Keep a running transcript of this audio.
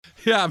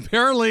Yeah,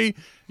 apparently,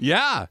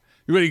 yeah.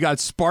 You got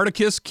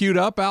Spartacus queued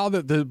up, Al,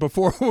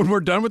 before when we're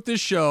done with this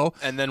show.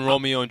 And then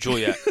Romeo and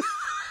Juliet.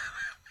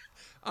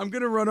 I'm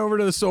going to run over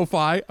to the SoFi.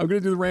 I'm going to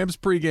do the Rams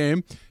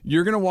pregame.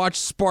 You're going to watch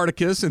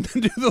Spartacus and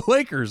then do the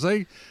Lakers.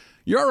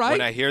 You're all right.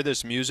 When I hear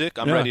this music,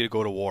 I'm ready to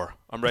go to war.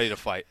 I'm ready to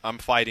fight. I'm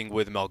fighting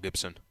with Mel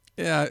Gibson.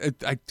 Yeah,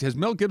 has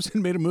Mel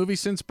Gibson made a movie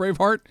since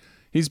Braveheart?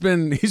 He's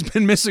been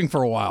missing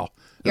for a while.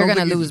 You're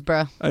going to lose,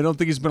 bro. I don't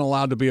think he's been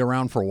allowed to be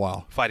around for a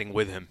while. Fighting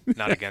with him,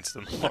 not against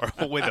him,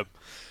 or with him.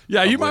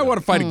 Yeah, you might want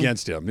to fight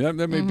against him.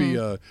 That may be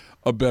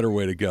a better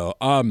way to go.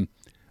 I'm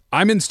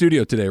in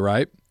studio today,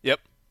 right?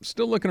 Yep.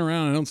 Still looking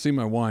around. I don't see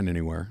my wine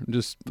anywhere. I'm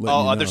just letting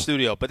you know. Other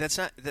studio. But that's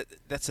not.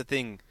 That's the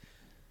thing.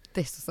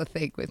 This was a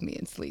thing with me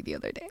and Slee the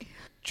other day.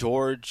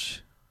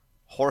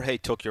 Jorge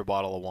took your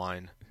bottle of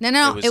wine.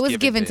 No, it was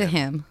given to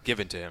him.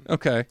 Given to him.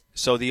 Okay.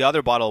 So the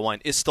other bottle of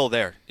wine is still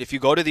there. If you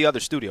go to the other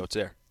studio, it's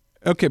there.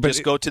 Okay, but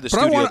just go to the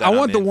studio. I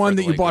want the one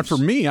that you bought for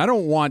me. I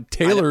don't want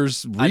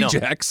Taylor's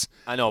rejects.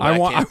 I know. I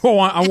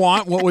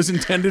want what was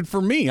intended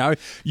for me.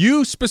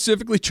 You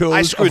specifically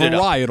chose a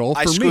varietal for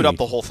me. I screwed up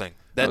the whole thing.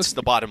 That's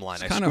the bottom line.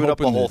 I screwed up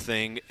the whole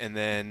thing, and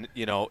then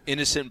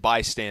innocent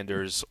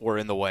bystanders were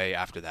in the way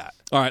after that.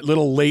 All right,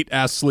 little late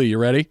ass Slee. You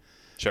ready?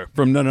 Sure.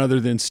 From none other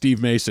than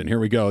Steve Mason. Here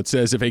we go. It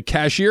says, if a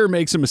cashier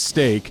makes a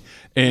mistake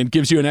and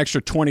gives you an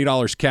extra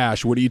 $20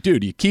 cash, what do?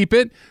 Do you keep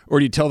it, or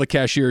do you tell the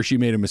cashier she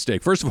made a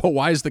mistake? First of all,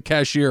 why is the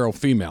cashier a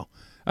female?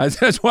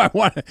 That's why I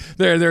want.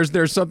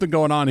 There's something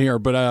going on here.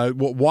 But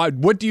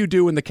what do you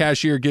do when the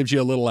cashier gives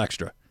you a little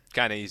extra?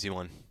 Kind of easy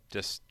one.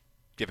 Just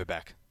give it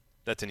back.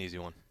 That's an easy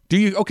one. Do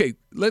you? Okay.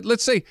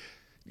 Let's say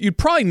you'd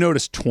probably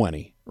notice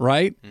 20.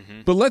 Right?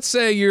 Mm-hmm. But let's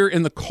say you're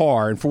in the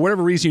car and for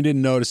whatever reason you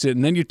didn't notice it,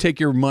 and then you take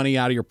your money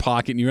out of your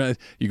pocket and you're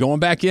going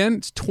back in,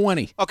 it's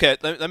 20. Okay,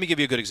 let me give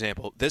you a good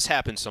example. This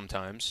happens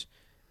sometimes,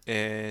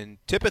 and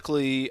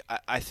typically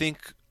I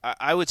think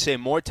I would say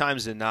more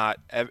times than not,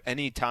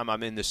 any time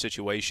I'm in this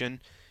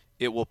situation,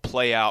 it will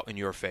play out in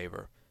your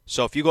favor.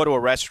 So if you go to a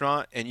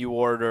restaurant and you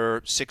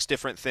order 6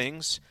 different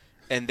things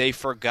and they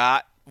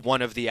forgot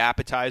one of the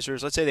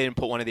appetizers, let's say they didn't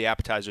put one of the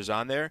appetizers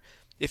on there,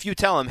 if you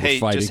tell them, hey,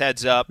 just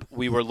heads up,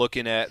 we were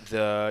looking at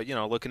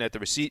the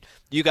receipt,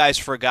 you guys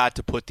forgot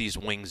to put these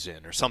wings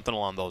in or something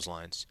along those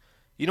lines.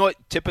 You know what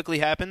typically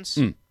happens?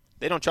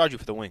 They don't charge you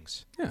for the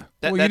wings. Yeah.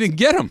 You didn't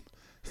get them.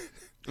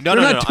 No,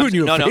 They're not doing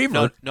you a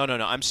favor. No.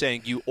 I'm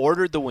saying you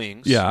ordered the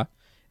wings. Yeah.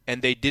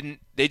 And they didn't.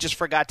 They just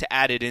forgot to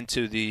add it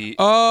into the.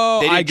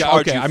 Oh,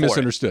 I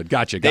misunderstood.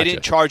 Gotcha. They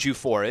didn't charge you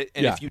for it,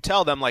 and if you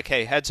tell them like,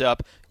 "Hey, heads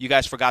up, you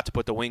guys forgot to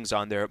put the wings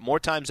on there," more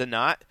times than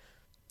not,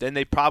 then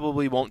they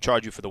probably won't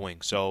charge you for the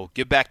wings. So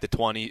give back the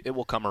 20. It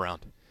will come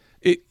around.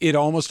 It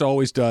almost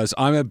always does.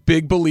 I'm a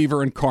big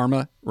believer in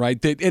karma, right?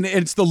 And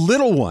it's the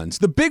little ones.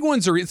 The big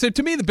ones are, so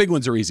to me, the big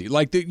ones are easy.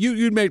 Like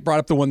you brought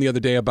up the one the other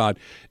day about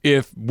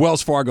if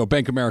Wells Fargo,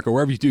 Bank of America,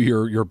 wherever you do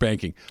your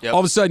banking, all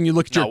of a sudden you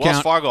look at your account.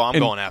 Wells Fargo, I'm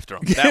going after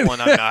them. That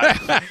one I'm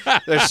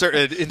not. There's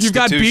certain institutions. You've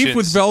got beef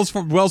with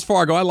Wells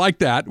Fargo. I like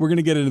that. We're going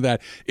to get into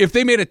that. If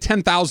they made a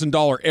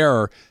 $10,000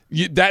 error,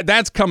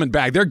 that's coming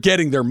back. They're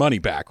getting their money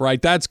back, right?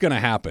 That's going to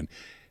happen.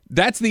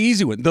 That's the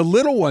easy one. The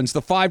little ones,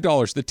 the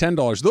 $5, the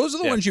 $10, those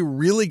are the ones you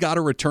really got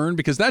to return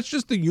because that's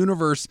just the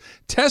universe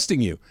testing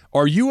you.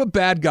 Are you a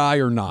bad guy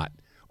or not?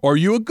 Are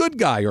you a good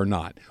guy or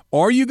not?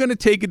 Are you going to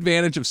take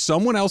advantage of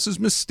someone else's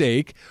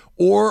mistake,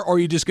 or are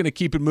you just going to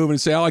keep it moving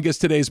and say, I guess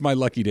today's my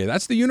lucky day?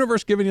 That's the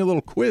universe giving you a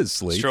little quiz,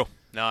 Slee. It's true.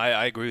 No,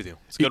 I agree with you.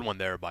 It's a good one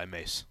there by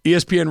Mace.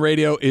 ESPN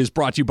Radio is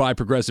brought to you by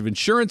Progressive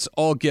Insurance.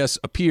 All guests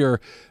appear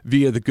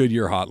via the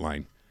Goodyear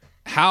hotline.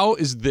 How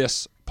is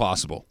this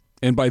possible?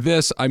 And by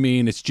this, I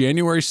mean it's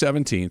January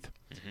 17th,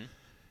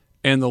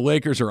 and the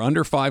Lakers are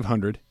under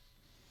 500,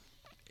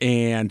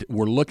 and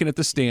we're looking at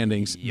the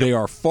standings. Yep. They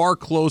are far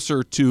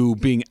closer to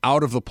being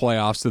out of the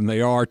playoffs than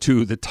they are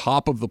to the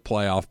top of the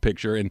playoff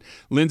picture. And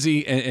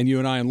Lindsay and you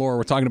and I and Laura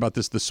were talking about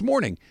this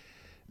morning.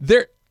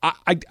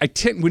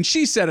 When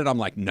she said it, I'm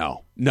like,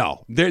 no,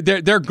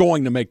 they're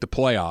going to make the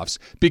playoffs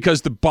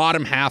because the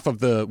bottom half of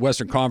the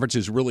Western Conference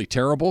is really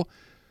terrible.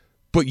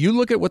 But you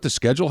look at what the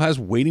schedule has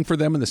waiting for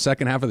them in the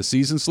second half of the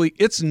season, Slee,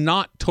 it's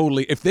not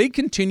totally – if they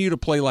continue to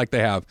play like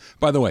they have,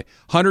 by the way,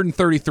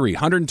 133,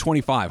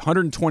 125,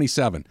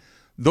 127,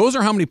 those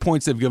are how many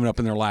points they've given up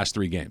in their last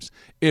 3 games.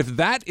 If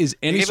that is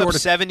any they gave sort up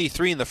of –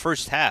 73 in the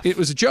first half. It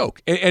was a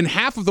joke. And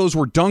half of those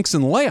were dunks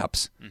and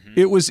layups. Mm-hmm.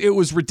 It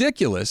was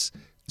ridiculous.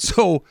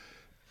 So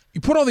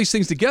you put all these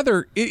things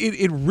together,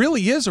 it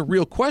really is a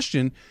real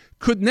question.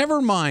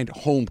 Never mind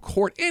home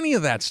court, any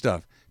of that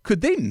stuff.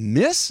 Could they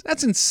miss?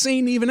 That's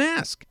insane to even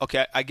ask.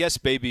 Okay, I guess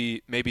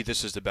maybe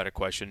this is the better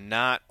question.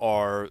 Not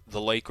are the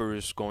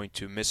Lakers going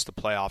to miss the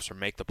playoffs or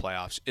make the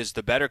playoffs. Is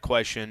the better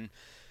question,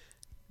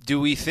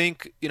 do we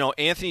think,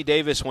 Anthony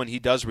Davis, when he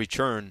does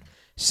return,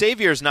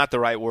 savior is not the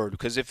right word,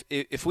 because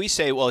if we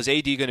say, well, is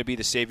AD going to be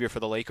the savior for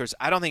the Lakers?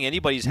 I don't think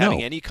anybody's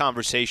having any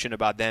conversation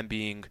about them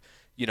being,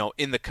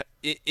 in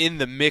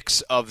the mix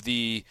of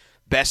the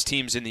best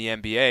teams in the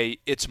NBA.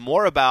 It's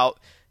more about,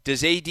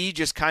 does AD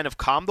just kind of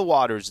calm the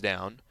waters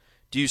down?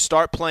 Do you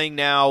start playing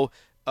now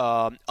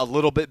a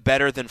little bit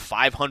better than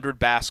 500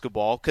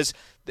 basketball, because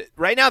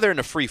right now they're in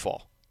a free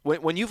fall.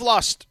 When you've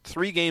lost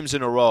 3 games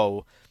in a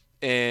row,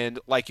 and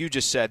like you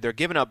just said, they're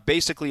giving up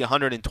basically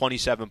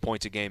 127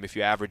 points a game if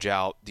you average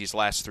out these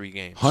last 3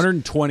 games.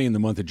 120 in the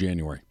month of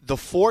January. The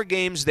 4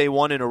 games they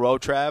won in a row,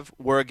 Trav,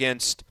 were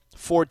against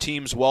 4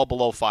 teams well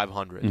below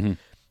 500. Mm-hmm.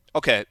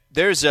 Okay,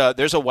 there's a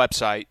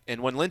website,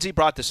 and when Lindsay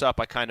brought this up,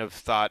 I kind of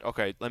thought,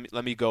 okay,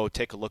 let me go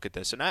take a look at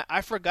this. And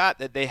I forgot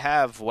that they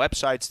have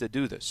websites that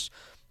do this.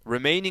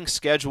 Remaining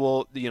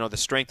schedule, the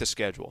strength of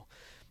schedule.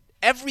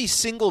 Every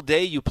single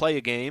day you play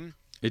a game,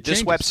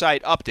 this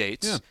website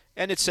updates. Yeah.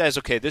 And it says,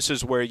 okay, this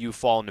is where you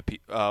fall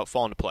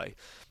into play.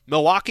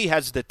 Milwaukee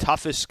has the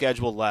toughest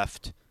schedule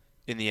left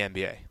in the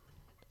NBA.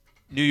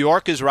 New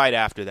York is right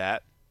after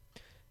that.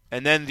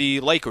 And then the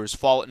Lakers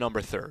fall at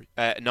number 3.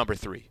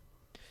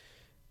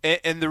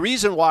 And the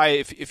reason why,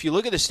 if you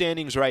look at the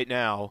standings right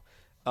now,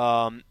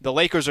 the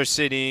Lakers are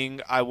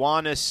sitting, I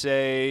want to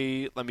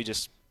say, let me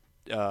just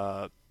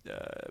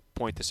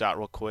point this out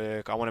real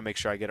quick. I want to make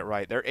sure I get it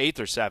right. They're 8th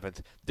or 7th.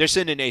 They're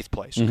sitting in 8th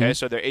place, okay? Mm-hmm.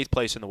 So they're 8th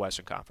place in the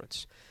Western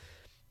Conference.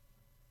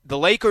 The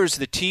Lakers,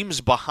 the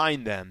teams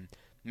behind them,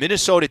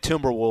 Minnesota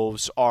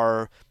Timberwolves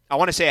are, I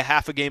want to say, a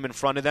half a game in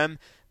front of them.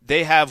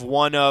 They have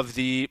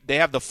the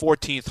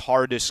 14th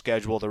hardest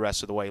schedule the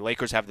rest of the way.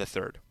 Lakers have the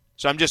 3rd.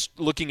 So I'm just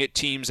looking at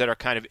teams that are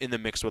kind of in the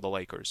mix with the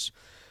Lakers.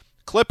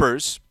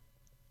 Clippers,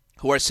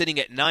 who are sitting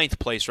at 9th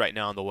place right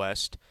now in the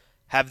West,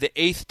 have the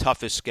 8th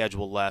toughest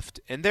schedule left.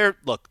 And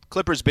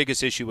Clippers'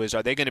 biggest issue is,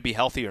 are they going to be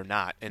healthy or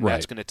not? And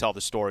That's going to tell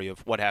the story of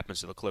what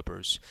happens to the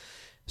Clippers.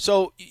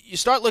 So you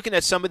start looking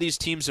at some of these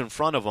teams in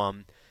front of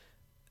them.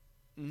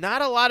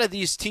 Not a lot of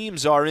these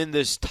teams are in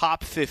this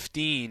top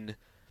 15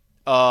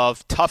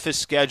 of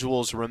toughest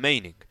schedules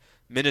remaining.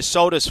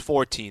 Minnesota's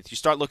 14th. You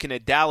start looking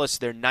at Dallas,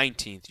 they're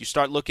 19th. You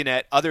start looking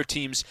at other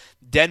teams.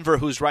 Denver,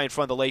 who's right in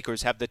front of the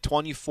Lakers, have the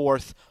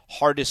 24th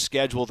hardest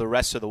schedule the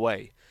rest of the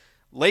way.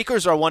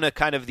 Lakers are one of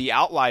kind of the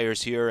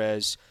outliers here,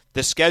 as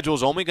the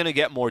schedule's only going to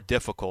get more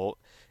difficult.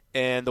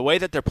 And the way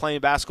that they're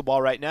playing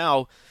basketball right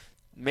now,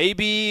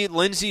 maybe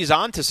Lindsay's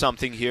onto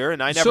something here,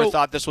 and I never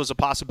thought this was a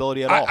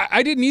possibility at all.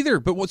 I didn't either.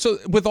 But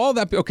with all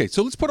that, okay,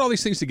 so let's put all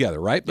these things together,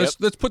 right? Let's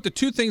put the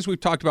 2 things we've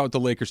talked about with the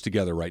Lakers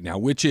together right now,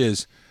 which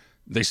is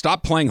they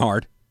stopped playing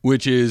hard,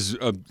 which is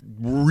a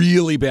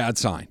really bad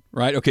sign,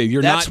 right? Okay,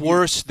 That's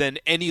worse than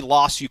any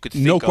loss you could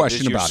think of. No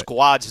question about it. Your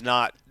squad's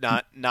not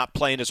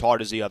playing as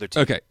hard as the other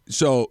team. Okay,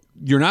 so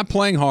you're not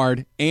playing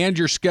hard, and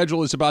your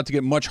schedule is about to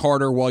get much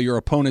harder while your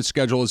opponent's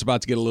schedule is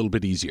about to get a little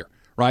bit easier.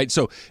 Right?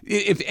 So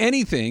if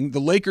anything, the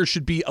Lakers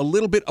should be a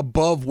little bit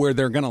above where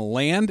they're going to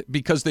land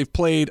because they've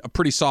played a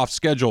pretty soft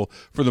schedule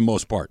for the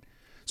most part.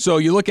 So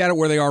you look at it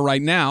where they are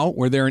right now,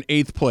 where they're in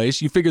 8th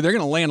place. You figure they're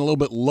going to land a little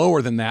bit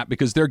lower than that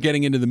because they're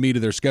getting into the meat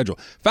of their schedule.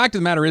 Fact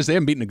of the matter is they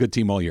haven't beaten a good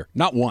team all year.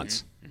 Not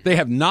once. Mm-hmm. They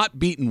have not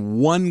beaten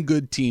one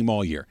good team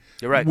all year.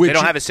 You're right. They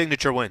don't have a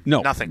signature win.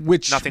 No. Nothing. Nothing on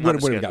the schedule. What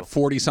have we got?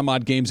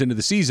 40-some-odd games into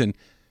the season.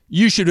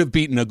 You should have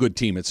beaten a good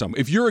team at some.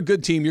 If you're a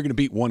good team, you're going to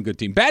beat one good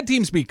team. Bad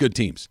teams beat good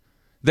teams.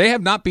 They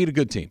have not beat a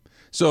good team.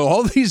 So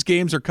all these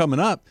games are coming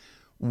up.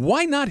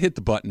 Why not hit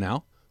the button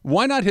now?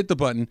 Why not hit the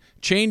button,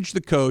 change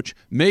the coach,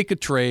 make a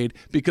trade?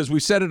 Because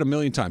we've said it a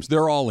million times.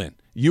 They're all in.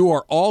 You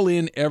are all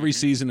in every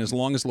season as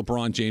long as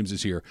LeBron James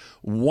is here.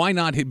 Why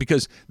not hit?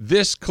 Because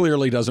this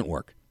clearly doesn't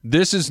work.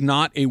 This is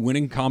not a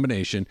winning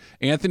combination.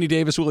 Anthony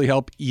Davis, will he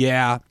help?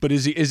 Yeah. But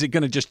is it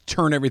going to just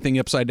turn everything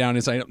upside down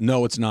and say,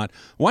 no, it's not?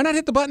 Why not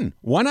hit the button?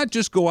 Why not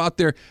just go out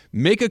there,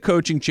 make a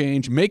coaching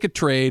change, make a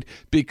trade?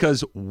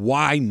 Because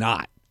why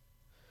not?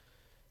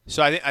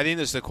 So I think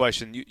this is the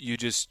question.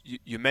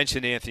 You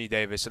mentioned Anthony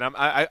Davis, and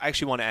I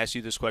actually want to ask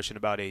you this question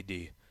about AD.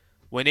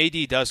 When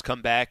AD does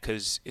come back,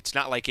 because it's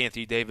not like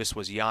Anthony Davis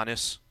was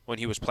Giannis when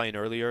he was playing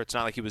earlier. It's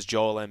not like he was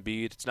Joel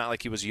Embiid. It's not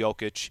like he was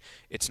Jokic.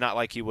 It's not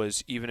like he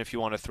was, even if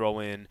you want to throw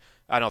in,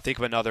 I don't think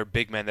of another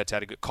big man that's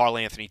had a good, Karl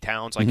Anthony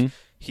Towns. Like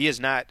he is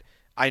not.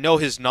 I know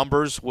his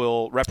numbers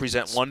will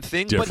represent one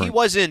thing, but he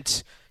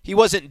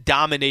wasn't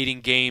dominating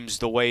games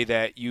the way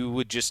that you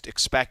would just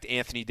expect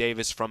Anthony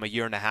Davis from a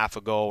year and a half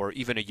ago or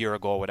even a year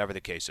ago, or whatever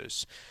the case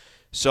is.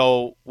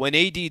 So when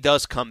AD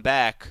does come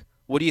back,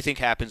 what do you think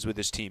happens with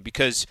this team?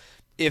 Because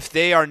if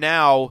they are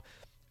now,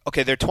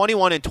 okay, they're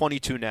 21 and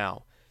 22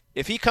 now.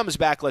 If he comes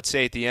back, let's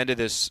say at the end of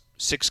this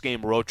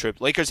 6-game road trip,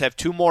 Lakers have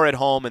 2 more at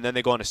home and then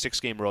they go on a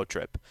 6-game road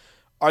trip.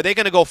 Are they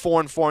going to go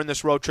 4-4 in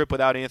this road trip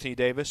without Anthony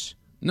Davis?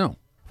 No.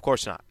 Of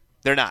course not.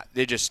 They're not.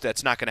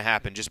 That's not going to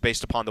happen just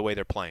based upon the way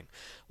they're playing.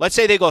 Let's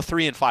say they go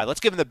 3-5. Let's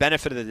give them the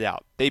benefit of the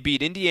doubt. They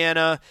beat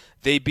Indiana,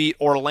 they beat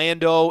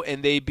Orlando,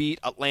 and they beat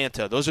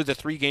Atlanta. Those are the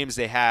 3 games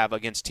they have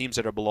against teams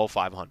that are below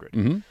 500.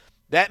 Mm-hmm.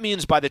 That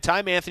means by the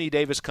time Anthony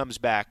Davis comes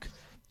back,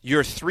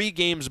 you're 3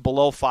 games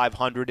below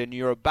 500, and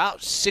you're about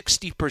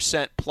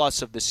 60%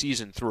 plus of the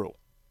season through.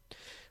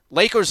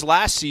 Lakers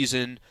last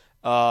season,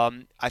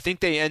 I think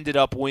they ended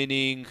up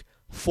winning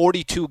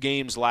 42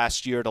 games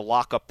last year to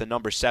lock up the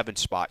number 7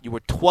 spot. You were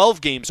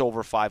 12 games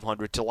over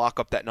 500 to lock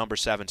up that number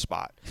 7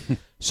 spot.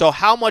 So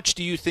how much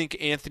do you think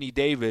Anthony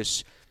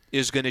Davis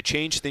is going to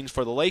change things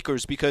for the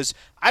Lakers, because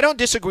I don't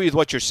disagree with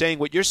what you're saying.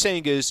 What you're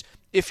saying is,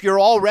 if you're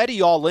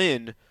already all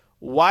in,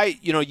 why,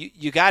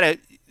 you got to.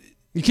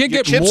 You can't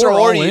get more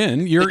all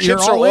in. You're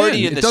all in.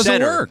 It doesn't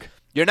center. work.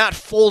 You're not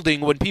folding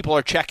when people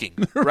are checking,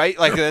 right?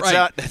 Like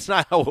that's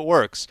not how it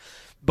works.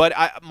 But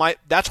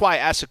that's why I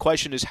asked the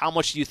question: is how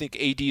much do you think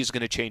AD is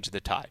going to change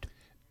the tide?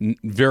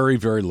 Very,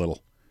 very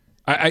little.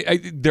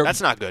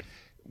 That's not good.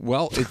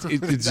 Well,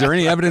 is there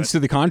any evidence to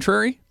the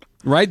contrary?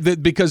 Right?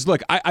 Because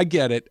look, I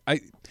get it.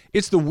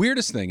 It's the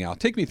weirdest thing. Al,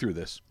 take me through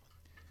this.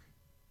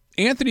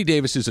 Anthony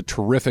Davis is a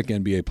terrific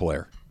NBA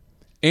player.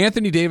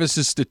 Anthony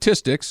Davis's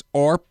statistics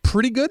are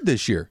pretty good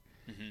this year.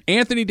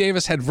 Anthony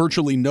Davis had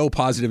virtually no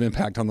positive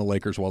impact on the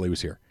Lakers while he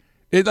was here.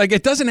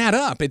 It doesn't add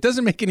up. It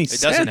doesn't make any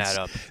sense. It doesn't add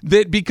up.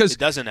 Because it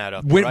doesn't add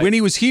up. When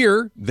he was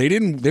here, they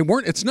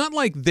weren't. It's not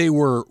like they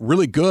were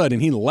really good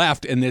and he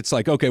left and it's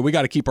like, okay, we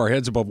got to keep our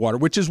heads above water,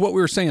 which is what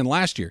we were saying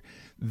last year.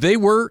 They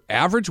were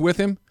average with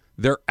him.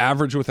 They're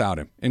average without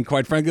him. And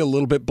quite frankly, a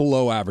little bit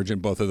below average in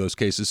both of those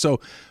cases. So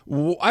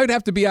I would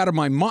have to be out of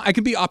my mind. I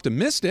can be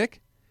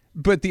optimistic,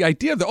 but the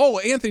idea of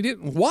Anthony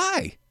didn't.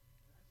 Why?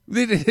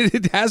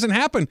 It hasn't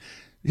happened.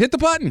 Hit the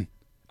button.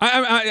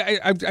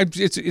 I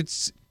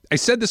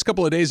said this a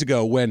couple of days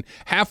ago when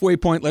halfway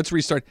point, let's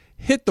restart.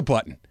 Hit the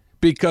button,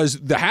 because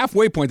the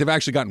halfway point, they've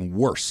actually gotten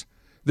worse.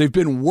 They've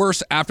been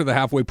worse after the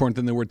halfway point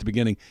than they were at the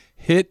beginning.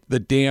 Hit the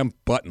damn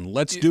button.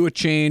 Let's do a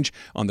change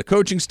on the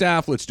coaching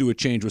staff. Let's do a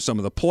change with some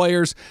of the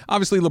players.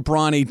 Obviously,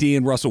 LeBron, AD,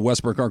 and Russell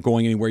Westbrook aren't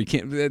going anywhere. You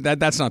can't.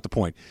 That's not the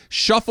point.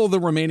 Shuffle the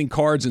remaining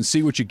cards and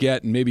see what you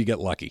get, and maybe you get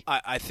lucky.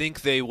 I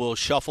think they will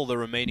shuffle the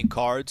remaining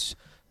cards.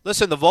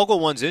 Listen, the Vogel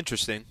one's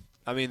interesting.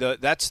 I mean,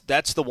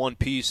 that's the one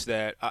piece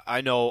that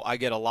I know I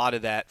get a lot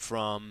of that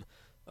from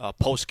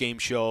post-game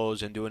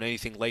shows and doing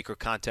anything Laker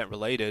content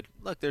related.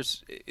 Look,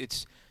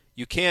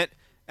 you can't,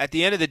 at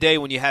the end of the day,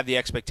 when you have the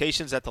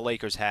expectations that the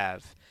Lakers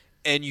have,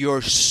 and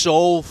you're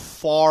so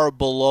far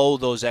below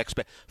those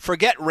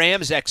forget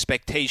Rams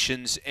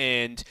expectations,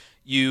 and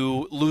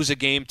you lose a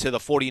game to the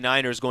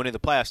 49ers going into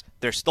the playoffs,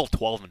 they're still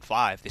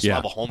 12-5. They still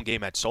have a home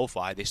game at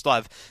SoFi. They still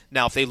have,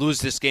 now if they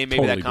lose this game,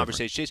 maybe totally that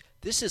conversation changes.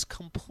 This is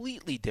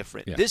completely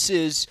different. Yeah. This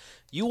is,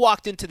 you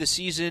walked into the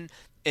season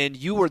and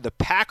you were the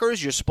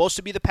Packers. You're supposed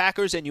to be the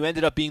Packers, and you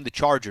ended up being the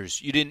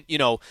Chargers. You didn't,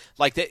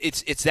 like that.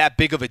 It's that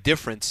big of a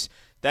difference.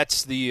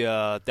 That's the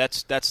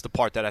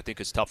part that I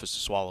think is toughest to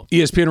swallow.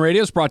 ESPN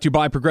Radio is brought to you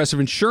by Progressive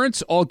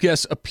Insurance. All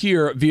guests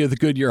appear via the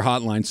Goodyear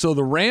hotline. So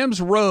the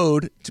Rams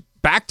rode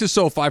back to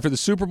SoFi for the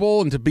Super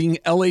Bowl and to being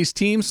LA's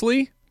team,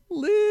 Slee.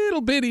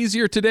 Little bit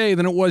easier today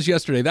than it was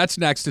yesterday. That's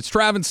next. It's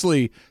Travis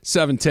Slee,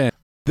 710.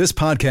 This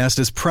podcast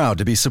is proud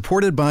to be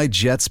supported by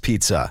Jets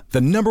Pizza, the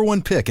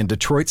 #1 pick in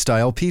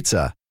Detroit-style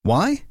pizza.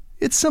 Why?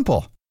 It's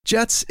simple.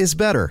 Jets is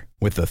better.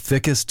 With the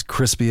thickest,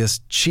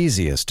 crispiest,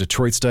 cheesiest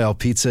Detroit-style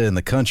pizza in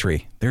the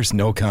country, there's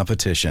no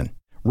competition.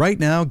 Right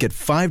now, get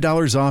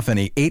 $5 off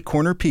any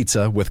 8-corner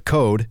pizza with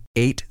code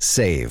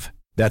 8SAVE.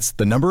 That's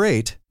the number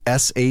 8,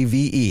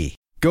 SAVE.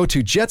 Go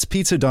to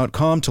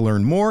jetspizza.com to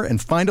learn more and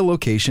find a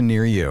location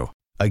near you.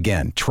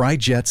 Again, try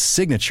Jet's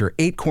signature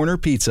 8-corner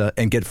pizza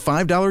and get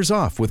 $5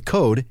 off with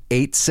code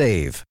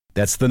 8SAVE.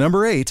 That's the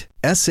number 8,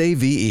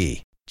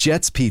 SAVE.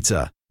 Jet's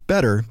Pizza.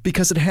 Better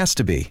because it has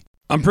to be.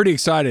 I'm pretty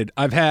excited.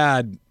 I've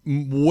had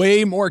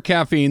way more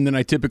caffeine than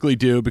I typically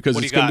do because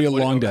it's going to be a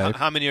long day.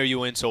 How many are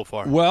you in so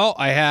far? Well,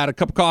 I had a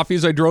cup of coffee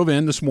as I drove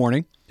in this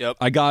morning. Yep.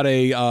 I got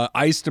a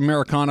iced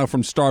Americano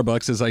from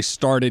Starbucks as I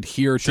started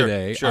here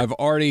today. Sure. I've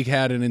already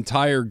had an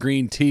entire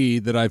green tea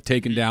that I've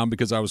taken down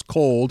because I was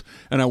cold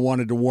and I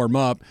wanted to warm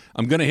up.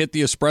 I'm going to hit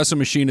the espresso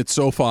machine at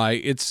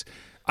SoFi.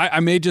 I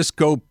may just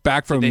go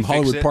back from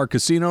Hollywood Park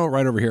Casino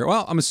right over here.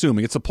 Well, I'm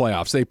assuming it's the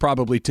playoffs. They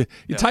probably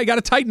you got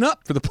to tighten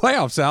up for the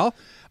playoffs, Al.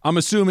 I'm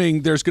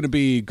assuming there's going to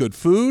be good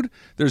food.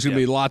 There's going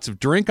to be lots of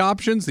drink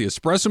options. The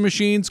espresso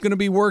machine's going to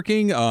be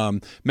working.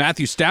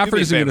 Matthew Stafford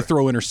isn't going to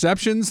throw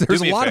interceptions.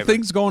 There's a lot of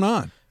things going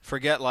on.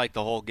 Forget like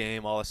the whole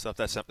game, all that stuff.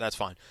 That's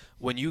fine.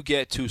 When you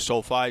get to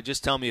SoFi,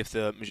 just tell me if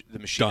the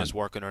machine is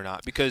working or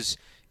not, because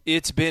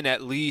it's been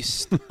at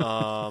least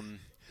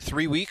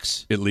 3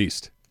 weeks. At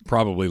least,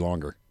 probably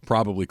longer,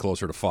 probably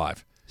closer to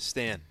 5.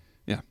 Stan.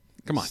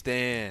 Come on,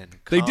 Stan.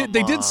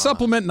 They did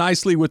supplement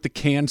nicely with the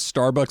canned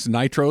Starbucks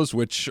Nitros,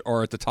 which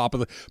are at the top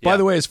of the. By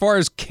the way, as far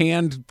as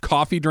canned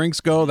coffee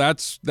drinks go,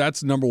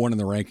 that's number 1 in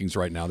the rankings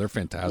right now. They're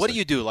fantastic. What do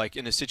you do like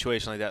in a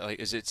situation like that? Like,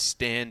 is it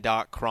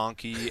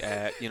stan.cronky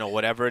at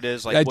whatever it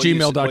is? Like at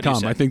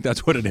gmail.com? I think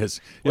that's what it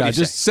is.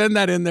 Just send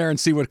that in there and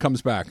see what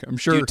comes back. I'm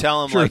sure. You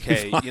tell them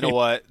hey, you know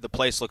what? The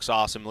place looks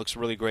awesome. It looks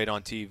really great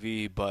on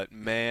TV, but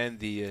man,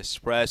 the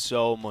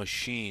espresso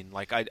machine.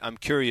 Like, I'm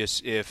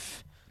curious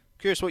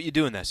what you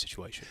do in that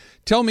situation.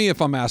 Tell me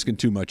if I'm asking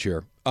too much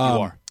here.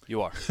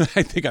 You are.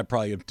 I think I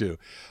probably am too.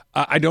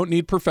 I don't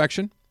need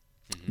perfection.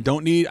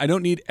 Mm-hmm. I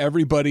don't need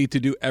everybody to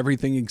do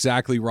everything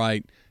exactly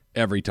right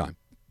every time.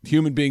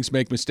 Human beings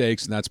make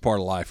mistakes, and that's part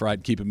of life,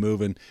 right? Keep it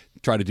moving.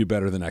 Try to do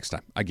better the next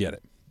time. I get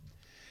it.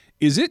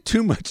 Is it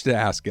too much to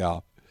ask,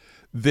 Al,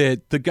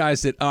 that the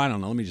guys that I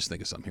don't know? Let me just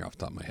think of something here off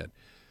the top of my head.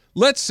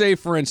 let's say,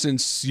 for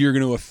instance, you're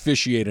going to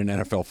officiate an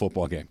NFL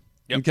football game.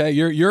 Yep. Okay,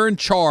 you're in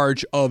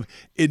charge of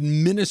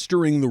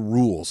administering the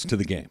rules to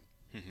the game.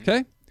 Mm-hmm.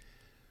 Okay,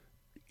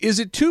 is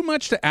it too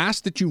much to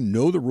ask that you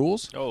know the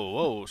rules?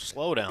 Oh,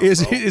 slow down.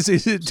 Is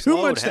it too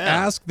much to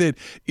ask that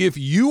if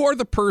you are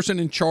the person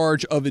in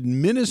charge of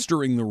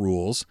administering the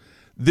rules,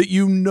 that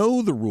you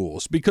know the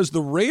rules? Because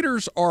the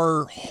Raiders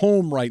are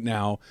home right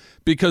now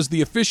because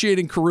the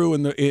officiating crew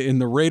in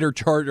the Raider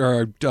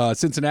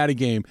Cincinnati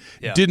game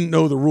didn't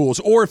know the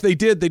rules, or if they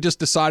did, they just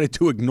decided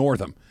to ignore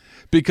them.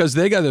 Because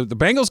the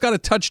Bengals got a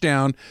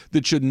touchdown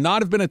that should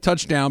not have been a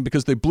touchdown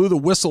because they blew the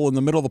whistle in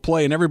the middle of the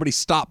play and everybody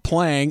stopped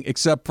playing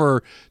except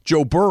for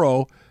Joe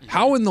Burrow. Mm-hmm.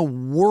 How in the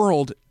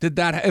world did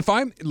that?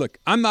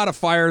 I'm not a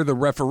fire the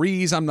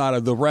referees. I'm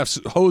not the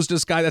refs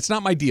hostess guy. That's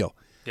not my deal.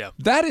 Yeah.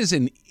 That is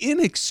an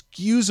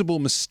inexcusable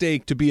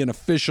mistake to be an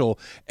official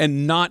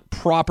and not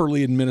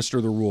properly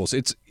administer the rules.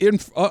 It's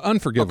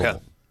unforgivable. Okay.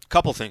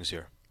 Couple things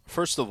here.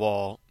 First of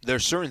all,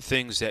 there's certain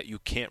things that you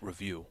can't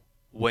review.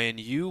 When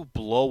you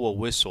blow a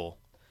whistle,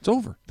 it's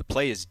over. The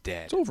play is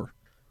dead. It's over.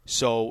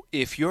 So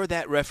if you're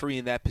that referee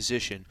in that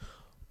position,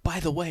 by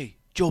the way,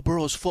 Joe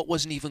Burrow's foot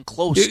wasn't even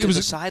close to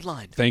the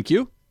sideline. Thank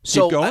you.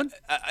 Keep going.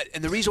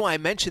 And the reason why I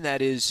mention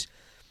that is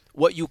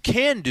what you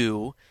can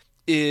do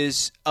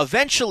is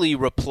eventually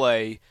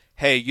replay,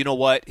 hey, you know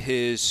what,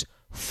 his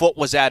foot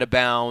was out of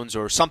bounds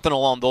or something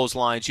along those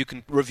lines. You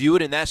can review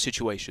it in that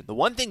situation. The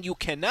one thing you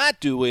cannot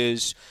do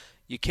is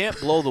you can't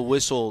blow the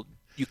whistle.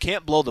 You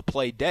can't blow the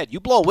play dead. You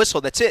blow a whistle,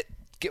 that's it.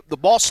 The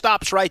ball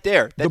stops right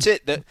there. That's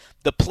it.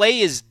 The play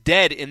is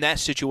dead in that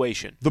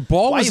situation. The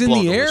ball was in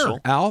the air,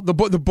 Al. The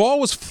ball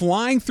was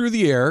flying through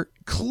the air,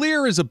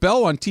 clear as a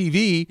bell on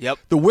TV. Yep.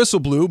 The whistle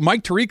blew.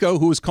 Mike Tirico,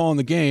 who was calling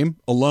the game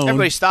alone.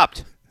 Everybody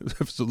stopped.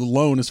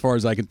 Alone, as far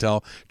as I can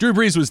tell. Drew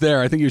Brees was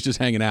there. I think he was just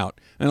hanging out.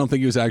 I don't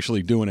think he was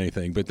actually doing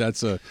anything, but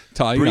that's a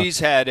tie.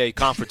 Brees had a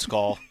conference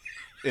call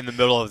in the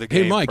middle of the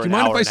game. Hey, Mike, for you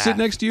mind if I sit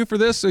next to you for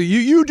this? So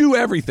you do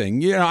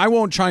everything. You know, I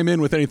won't chime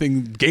in with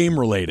anything game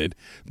related,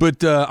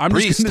 but I'm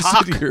Brees, just going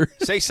to sit here.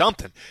 Say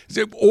something.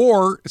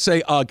 Or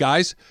say,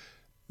 guys,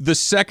 the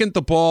second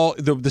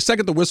the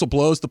second the whistle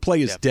blows, the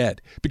play is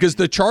dead. Because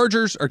the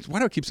Chargers are, why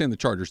do I keep saying the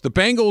Chargers? The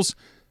Bengals,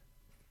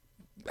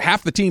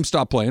 half the team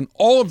stopped playing.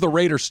 All of the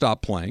Raiders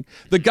stopped playing.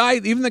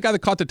 Even the guy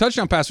that caught the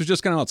touchdown pass was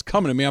just kind of, it's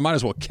coming to me. I might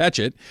as well catch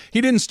it.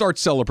 He didn't start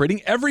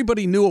celebrating.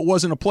 Everybody knew it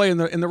wasn't a play, and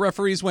the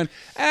referees went,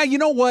 you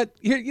know what?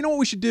 You know what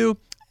we should do?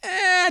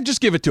 Just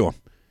give it to him.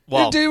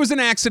 Well, it was an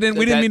accident.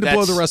 We didn't mean to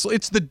blow the whistle.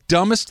 It's the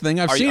dumbest thing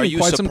I've seen in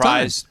quite some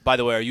time. By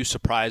the way, are you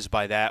surprised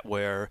by that,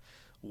 where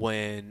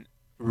when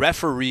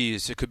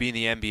referees, it could be in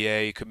the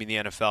NBA, it could be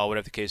in the NFL,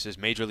 whatever the case is,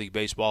 Major League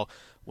Baseball,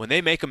 when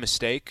they make a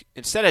mistake,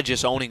 instead of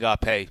just owning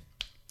up, hey,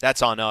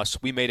 that's on us,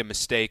 we made a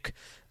mistake,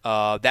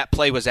 that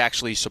play was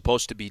actually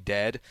supposed to be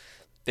dead,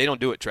 they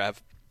don't do it,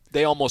 Trev.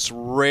 They almost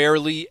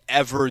rarely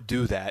ever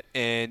do that.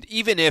 And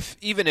even if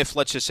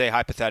let's just say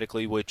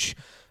hypothetically, which,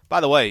 by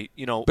the way,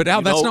 But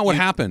Al, that's not what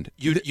happened.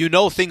 You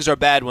know things are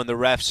bad when the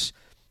refs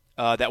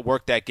that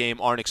worked that game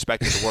aren't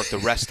expected to work the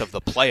rest of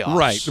the playoffs.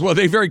 Right. Well,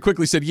 they very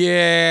quickly said,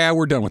 yeah,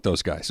 we're done with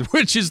those guys,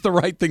 which is the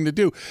right thing to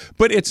do.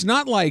 But it's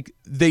not like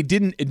they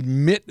didn't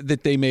admit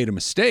that they made a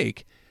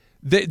mistake.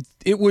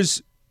 It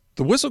was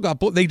the whistle got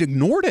blown. They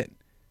ignored it.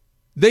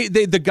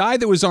 The guy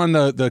that was on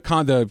the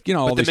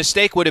But the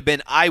mistake would have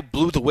been, I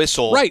blew the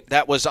whistle. Right.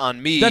 That was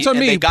on me. That's on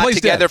me. They got Play's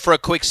together dead. for a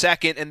quick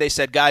second and they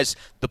said, guys,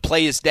 the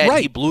play is dead.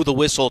 Right. He blew the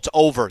whistle. It's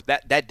over.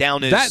 That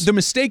down is. The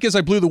mistake is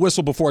I blew the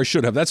whistle before I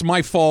should have. That's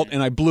my fault,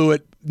 and I blew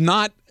it.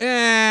 Not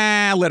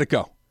let it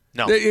go.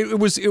 No. It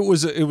was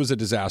a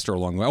disaster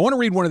along the way. I want to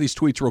read one of these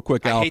tweets real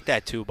quick, Al. I hate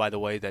that too, by the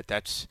way,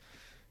 that's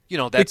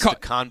the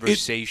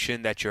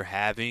conversation that you're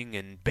having.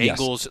 And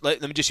Bengals,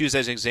 let me just use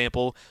as an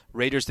example,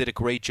 Raiders did a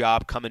great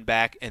job coming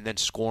back and then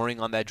scoring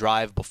on that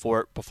drive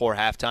before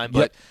halftime,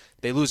 but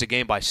they lose a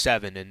game by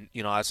 7, and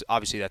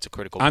obviously that's a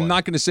critical point. I'm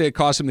not going to say it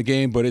cost them the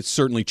game, but it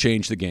certainly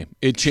changed the game.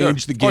 It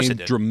changed the game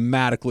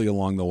dramatically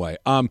along the way.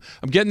 I'm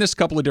getting this a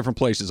couple of different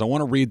places. I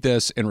want to read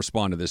this and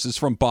respond to this. This is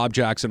from Bob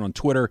Jackson on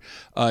Twitter.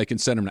 You can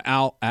send him to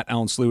Al, at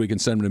Alan Slew. You can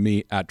send him to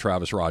me, at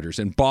Travis Rogers.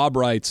 And Bob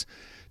writes,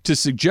 to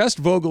suggest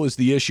Vogel is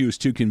the issue is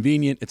too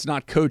convenient. It's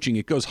not coaching.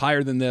 It goes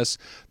higher than this.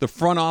 The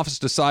front office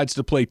decides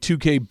to play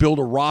 2K, build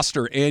a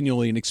roster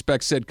annually, and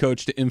expects said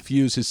coach to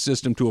infuse his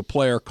system to a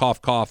player,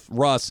 cough, cough,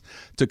 Russ,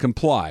 to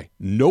comply.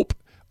 Nope.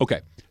 Okay,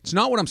 it's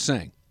not what I'm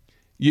saying.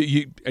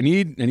 I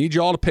need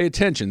you all to pay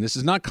attention. This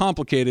is not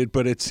complicated,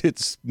 but it's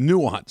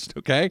nuanced,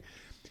 okay?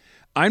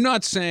 I'm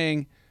not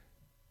saying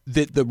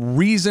that the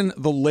reason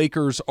the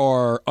Lakers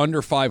are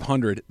under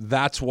 500,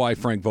 that's why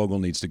Frank Vogel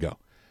needs to go.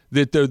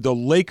 That the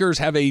Lakers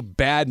have a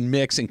bad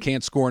mix and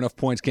can't score enough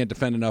points, can't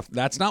defend enough.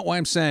 That's not why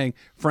I'm saying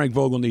Frank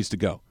Vogel needs to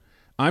go.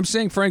 I'm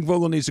saying Frank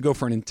Vogel needs to go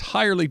for an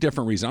entirely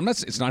different reason.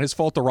 It's not his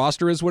fault the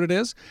roster is what it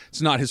is.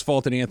 It's not his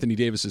fault that Anthony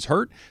Davis is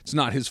hurt. It's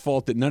not his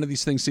fault that none of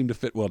these things seem to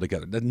fit well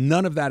together.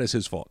 None of that is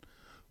his fault.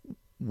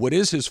 What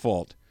is his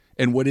fault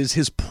and what is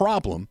his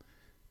problem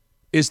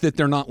is that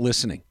they're not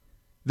listening.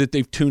 that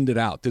they've tuned it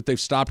out, that they've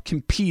stopped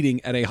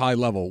competing at a high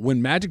level.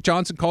 When Magic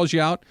Johnson calls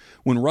you out,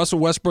 when Russell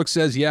Westbrook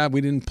says, yeah,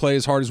 we didn't play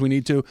as hard as we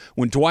need to,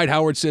 when Dwight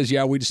Howard says,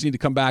 yeah, we just need to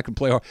come back and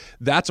play hard,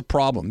 that's a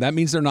problem. That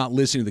means they're not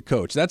listening to the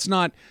coach. That's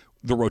not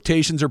the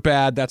rotations are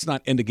bad. That's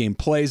not end-of-game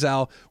plays,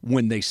 Al.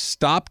 When they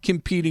stop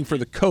competing for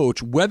the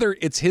coach, whether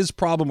it's his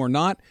problem or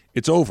not,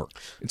 it's over.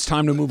 It's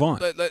time to move on.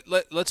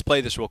 Let's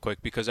play this real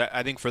quick because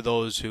I think for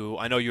those who –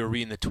 I know you were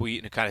reading the tweet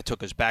and it kind of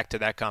took us back to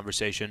that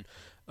conversation.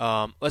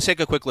 Let's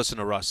take a quick listen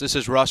to Russ. This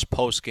is Russ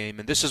post-game,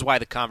 and this is why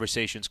the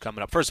conversation's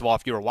coming up. First of all,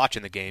 if you were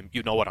watching the game,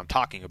 you know what I'm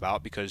talking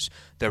about because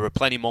there were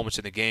plenty of moments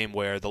in the game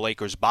where the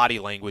Lakers' body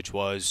language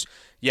was,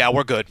 yeah,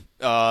 we're good.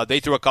 They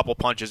threw a couple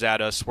punches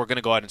at us. We're going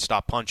to go ahead and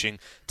stop punching.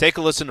 Take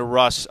a listen to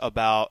Russ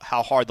about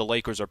how hard the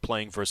Lakers are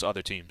playing versus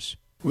other teams.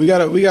 We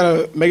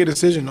gotta make a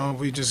decision.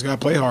 We just gotta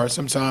play hard.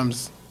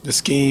 Sometimes the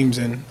schemes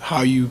and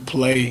how you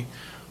play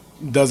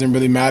doesn't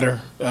really matter.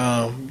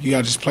 You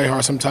gotta just play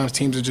hard. Sometimes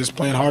teams are just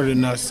playing harder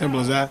than us. Simple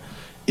as that.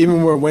 Even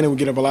when we're winning, we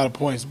get up a lot of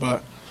points.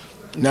 But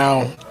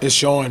now it's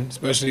showing,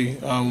 especially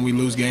when we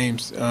lose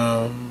games,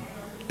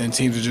 and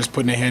teams are just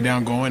putting their head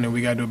down, going, and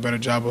we gotta do a better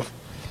job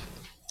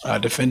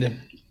of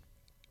defending.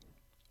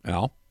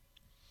 Al?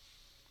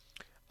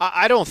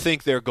 I don't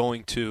think they're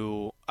going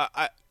to.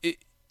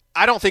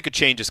 I don't think a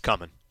change is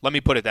coming. Let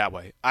me put it that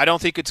way. I don't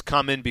think it's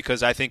coming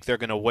because I think they're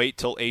going to wait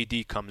till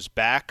AD comes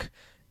back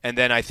and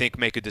then I think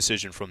make a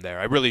decision from there.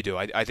 I really do.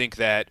 I think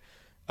that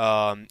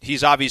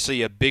he's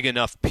obviously a big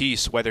enough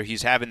piece, whether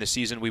he's having the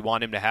season we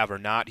want him to have or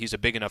not. He's a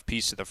big enough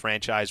piece to the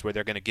franchise where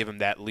they're going to give him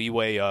that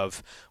leeway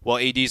of, well,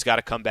 AD's got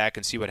to come back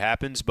and see what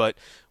happens. But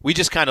we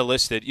just kind of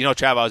listed,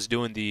 Trav, I was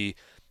doing the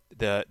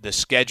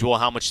schedule,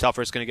 how much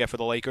tougher it's going to get for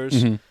the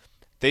Lakers. Mm-hmm.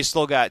 They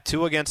still got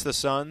 2 against the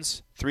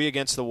Suns, 3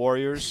 against the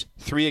Warriors,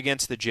 3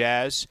 against the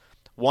Jazz,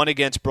 1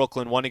 against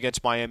Brooklyn, 1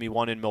 against Miami,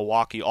 1 in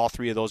Milwaukee. All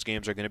 3 of those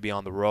games are going to be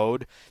on the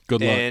road.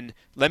 Good luck. And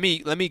let me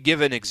give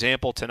an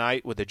example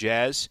tonight with the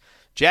Jazz.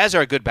 Jazz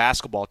are a good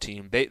basketball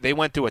team. They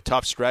went through a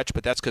tough stretch,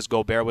 but that's because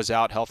Gobert was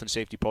out, health and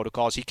safety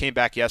protocols. He came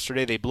back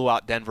yesterday. They blew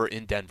out Denver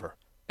in Denver.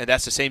 And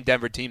that's the same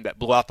Denver team that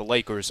blew out the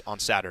Lakers on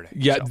Saturday.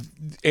 Yeah, so.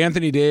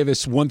 Anthony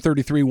Davis,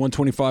 133,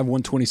 125,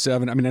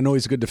 127. I mean, I know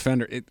he's a good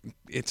defender.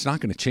 It's not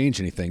going to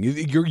change anything.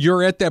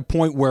 You're at that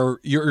point where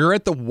you're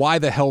at the why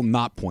the hell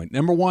not point.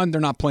 Number 1,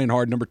 they're not playing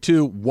hard. Number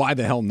 2, why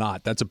the hell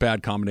not? That's a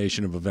bad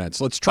combination of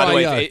events. Let's try. By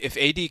the way, if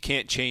AD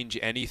can't change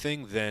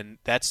anything, then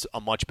that's a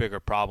much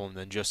bigger problem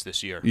than just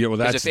this year. Yeah, well,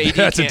 that's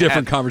a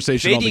different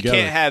conversation altogether. If AD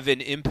can't have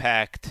an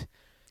impact,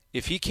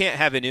 if he can't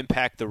have an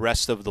impact the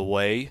rest of the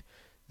way,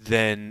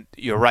 then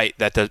you're right.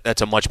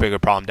 That's a much bigger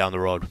problem down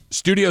the road.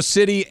 Studio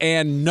City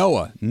and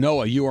Noah.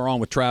 Noah, you are on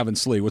with Trav and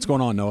Slee. What's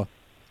going on, Noah?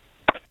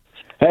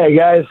 Hey,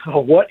 guys.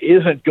 What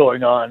isn't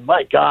going on?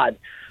 My God.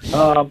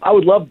 I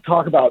would love to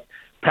talk about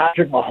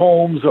Patrick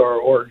Mahomes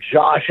or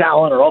Josh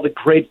Allen or all the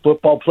great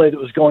football play that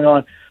was going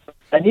on.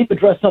 I need to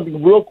address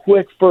something real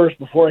quick first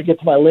before I get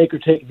to my Laker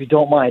take, if you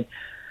don't mind.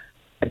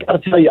 I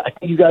got to tell you, I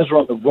think you guys are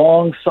on the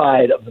wrong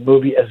side of the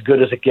movie As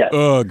Good as It Gets.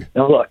 Ugh.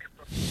 Now, look.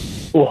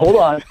 Well, hold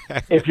on.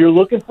 If you're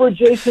looking for a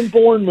Jason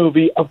Bourne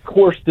movie, of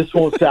course this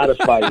won't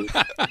satisfy you.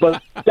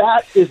 But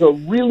that is a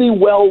really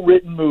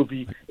well-written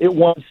movie. It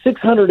won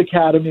 600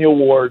 Academy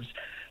Awards.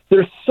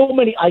 There's so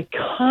many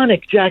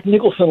iconic Jack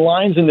Nicholson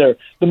lines in there.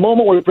 The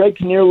moment where Greg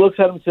Kinnear looks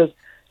at him and says,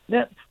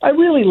 I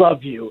really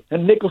love you.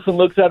 And Nicholson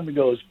looks at him and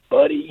goes,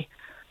 buddy,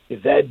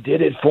 if that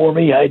did it for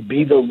me, I'd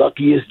be the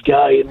luckiest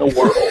guy in the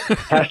world.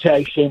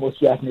 Hashtag shameless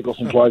Jack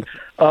Nicholson plug.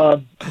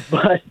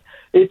 But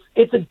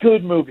it's a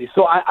good movie.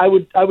 So I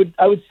would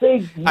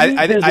say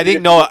I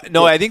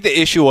think the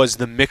issue was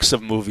the mix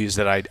of movies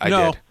that I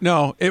did.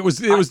 No, it was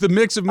the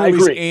mix of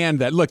movies and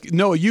that. Look,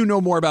 Noah, you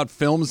know more about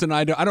films than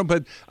I do.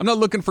 But I'm not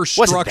looking for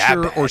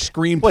structure or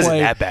screenplay. Wasn't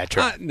that bad,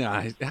 Trey? No,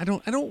 I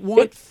don't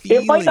want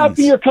feelings. It might not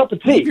be your cup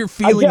of tea. Leave your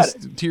feelings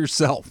to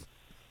yourself.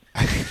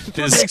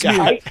 This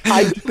guy.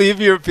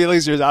 Leave your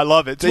feelings to yourself. I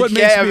love it. It's what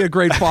makes me a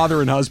great father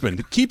and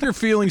husband. Keep your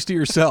feelings to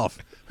yourself.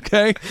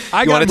 Okay,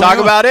 you want to talk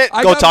about it?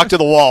 Go talk to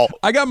the wall.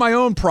 I got my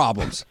own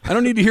problems. I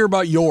don't need to hear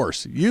about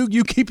yours.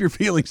 You keep your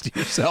feelings to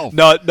yourself.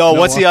 No.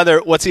 What's the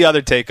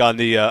other take on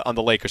the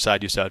Lakers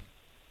side? You said.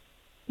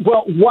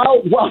 Well,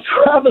 while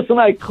Travis and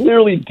I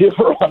clearly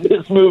differ on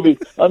this movie,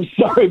 I'm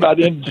sorry about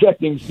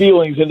injecting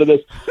feelings into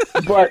this,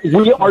 but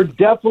we are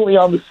definitely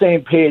on the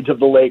same page of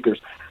the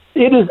Lakers.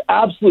 It is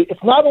absolutely.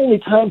 It's not only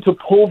time to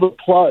pull the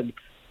plug.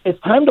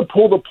 It's time to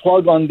pull the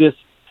plug on this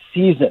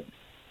season.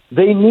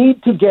 They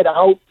need to get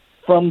out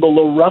from the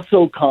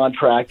LaRusso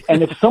contract,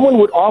 and if someone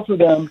would offer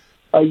them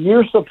a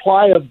year's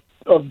supply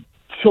of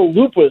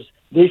chalupas,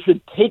 they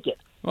should take it.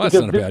 Well,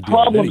 because this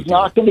problem's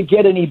not going to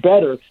get any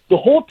better. The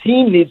whole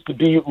team needs to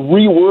be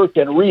reworked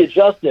and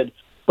readjusted,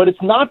 but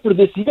it's not for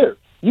this year.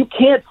 You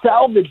can't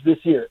salvage this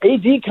year.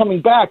 AD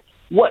coming back,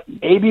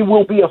 maybe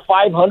we'll be a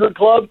 500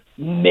 club,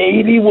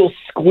 maybe we'll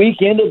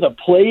squeak into the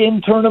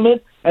play-in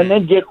tournament and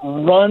then get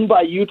run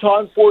by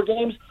Utah in 4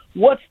 games.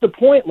 What's the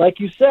point?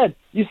 Like you said,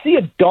 you see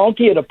a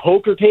donkey at a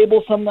poker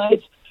table some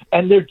nights,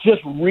 and they're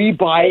just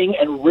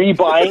rebuying and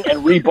rebuying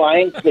and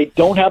rebuying. They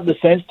don't have the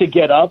sense to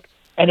get up,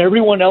 and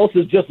everyone else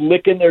is just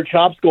licking their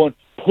chops going,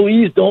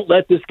 please don't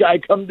let this guy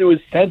come to his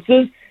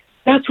senses.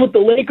 That's what the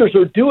Lakers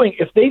are doing.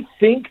 If they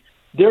think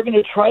they're going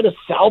to try to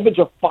salvage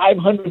a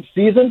 500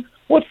 season,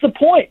 what's the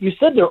point? You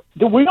said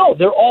we know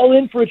they're all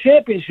in for a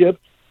championship,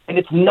 and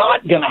it's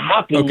not going to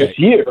happen this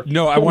year.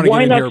 No, I want to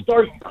get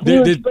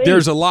in here.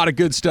 There's a lot of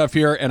good stuff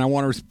here, and I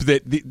want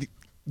to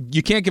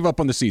you can't give up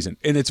on the season,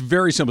 and it's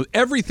very simple.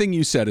 Everything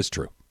you said is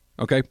true,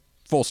 okay?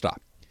 Full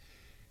stop.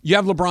 You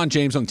have LeBron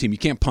James on the team. You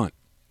can't punt.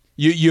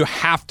 You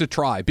have to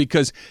try,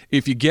 because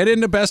if you get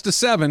into best of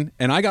 7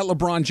 and I got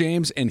LeBron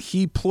James and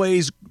he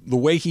plays the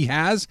way he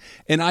has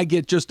and I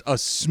get just a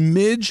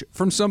smidge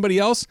from somebody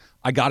else,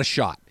 I got a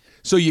shot.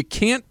 So you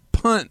can't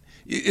punt.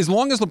 As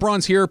long as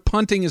LeBron's here,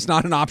 punting is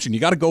not an option. You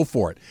got to go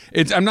for it.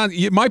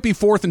 It might be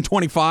 4th and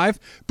 25,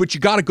 but you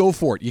got to go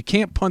for it. You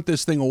can't punt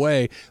this thing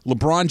away.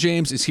 LeBron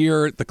James is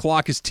here. The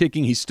clock is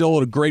ticking. He's still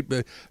at a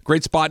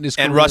great spot in his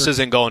career. And Russ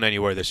isn't going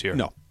anywhere this year.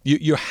 No.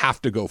 You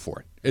have to go for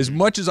it. As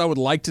much as I would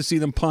like to see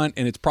them punt,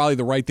 and it's probably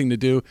the right thing to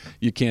do,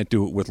 you can't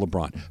do it with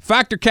LeBron.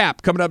 Factor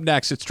Cap coming up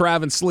next. It's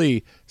Travis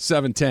Lee,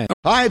 710.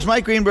 Hi, it's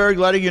Mike Greenberg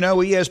letting you know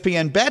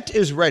ESPN Bet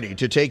is ready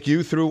to take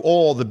you through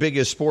all the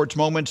biggest sports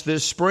moments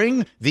this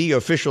spring. The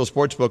official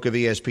sportsbook of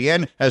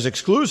ESPN has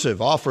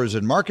exclusive offers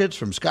and markets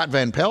from Scott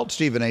Van Pelt,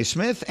 Stephen A.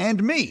 Smith,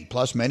 and me,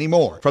 plus many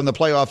more. From the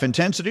playoff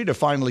intensity to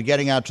finally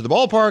getting out to the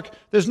ballpark,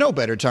 there's no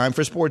better time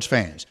for sports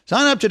fans.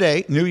 Sign up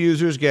today. New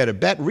users get a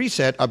bet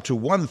reset up to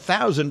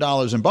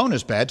 $1,000 in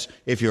bonus bets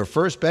if your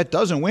first bet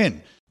doesn't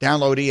win.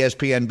 Download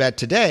ESPN Bet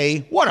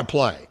today. What a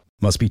play.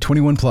 Must be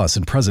 21 plus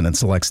and present in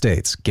select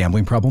states.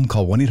 Gambling problem?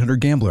 Call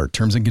 1-800-GAMBLER.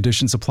 Terms and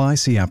conditions apply.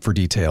 See app for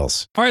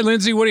details. All right,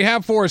 Lindsay, what do you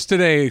have for us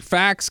today?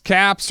 Facts,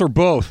 caps, or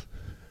both?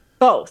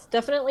 Both.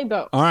 Definitely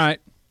both. All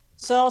right.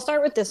 So I'll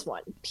start with this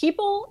one.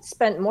 People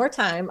spent more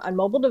time on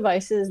mobile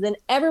devices than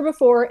ever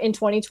before in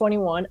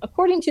 2021,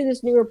 according to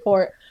this new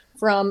report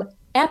from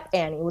App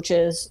Annie, which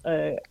is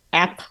an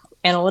app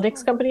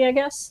analytics company, I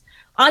guess.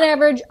 On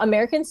average,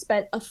 Americans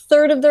spent a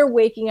third of their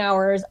waking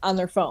hours on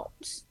their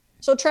phones.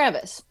 So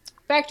Travis,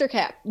 Factor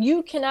Cap,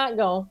 you cannot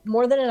go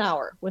more than an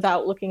hour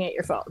without looking at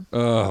your phone.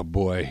 Oh,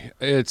 boy.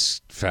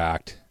 It's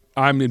fact.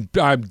 I'm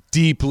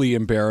deeply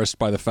embarrassed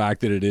by the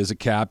fact that it is a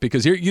cap,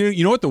 because here,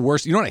 you know what the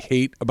worst, you know what I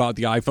hate about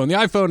the iPhone? The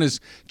iPhone has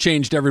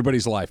changed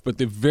everybody's life, but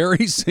the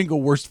very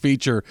single worst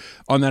feature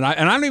on that,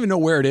 and I don't even know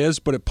where it is,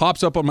 but it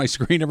pops up on my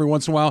screen every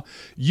once in a while.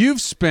 You've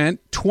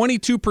spent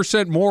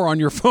 22% more on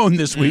your phone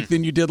this week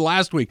than you did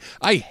last week.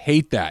 I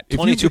hate that.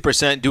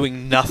 22%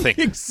 doing nothing.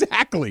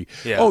 Exactly.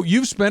 Yeah. Oh,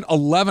 you've spent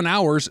 11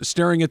 hours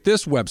staring at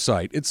this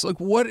website. It's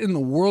like, what in the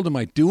world am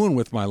I doing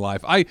with my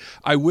life?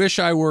 I wish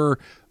I were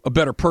a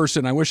better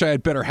person. I wish I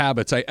had better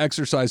habits. I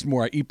exercise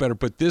more. I eat better.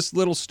 But this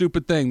little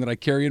stupid thing that I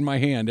carry in my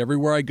hand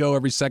everywhere I go,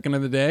 every second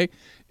of the day,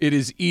 it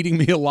is eating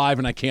me alive,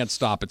 and I can't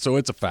stop it. So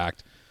it's a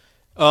fact.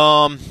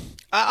 I'm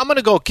going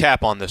to go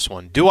cap on this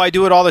one. Do I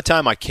do it all the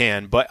time? I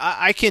can, but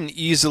I can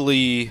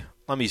easily.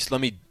 Let me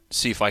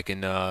see if I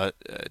can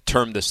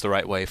term this the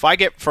right way. If I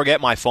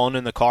forget my phone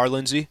in the car,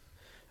 Lindsay,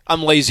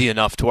 I'm lazy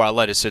enough to where I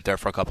let it sit there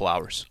for a couple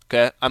hours.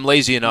 Okay, I'm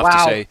lazy enough to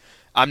say,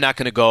 I'm not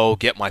going to go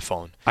get my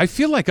phone. I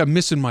feel like I'm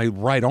missing my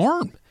right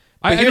arm.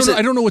 I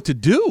don't know what to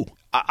do.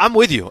 I'm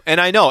with you,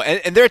 and I know.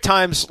 And there are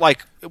times,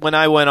 like when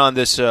I went on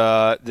this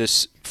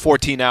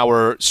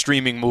 14-hour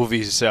streaming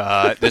movies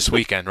this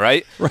weekend,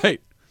 right?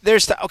 Right.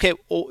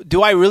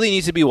 Do I really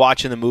need to be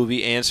watching the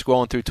movie and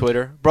scrolling through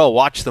Twitter? Bro,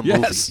 watch the movie.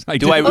 Yes, I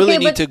do I really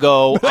need to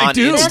go on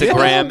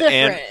Instagram?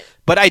 And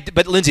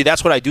But Lindsay,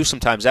 that's what I do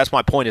sometimes. That's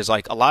my point, is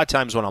like a lot of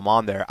times when I'm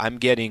on there, I'm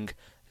getting –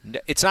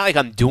 it's not like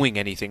I'm doing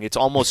anything. It's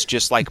almost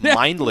just like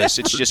mindless.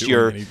 It's just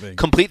you're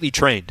completely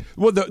trained.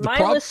 Well, the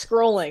mindless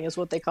scrolling is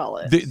what they call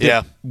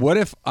it. What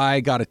if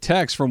I got a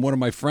text from one of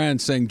my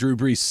friends saying Drew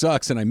Brees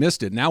sucks and I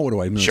missed it? Now what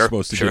am I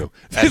supposed to do?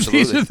 Absolutely.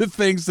 These are the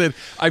things that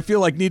I feel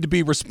like need to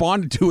be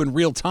responded to in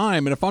real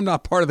time. And if I'm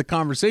not part of the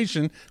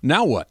conversation,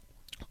 now what?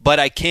 But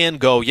I can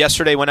go,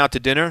 yesterday went out to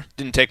dinner,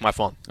 didn't take my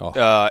phone.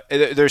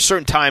 There's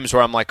certain times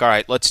where I'm like, all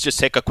right, let's just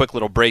take a quick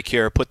little break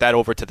here, put that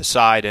over to the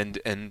side,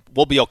 and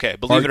we'll be okay.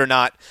 Believe it or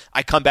not,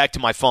 I come back to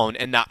my phone,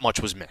 and not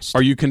much was missed.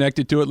 Are you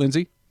connected to it,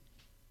 Lindsay?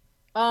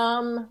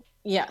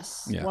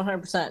 Yes,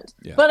 100%.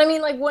 Yeah. But I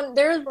mean, like,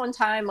 there's one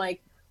time,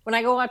 like, when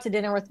I go out to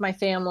dinner with my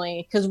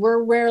family, because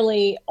we're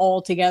rarely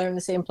all together in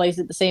the same place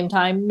at the same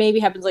time, maybe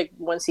happens like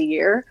once a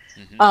year.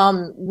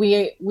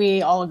 Mm-hmm.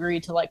 We all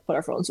agree to like put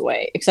our phones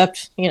away,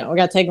 except we got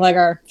to take like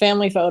our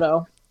family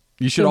photo.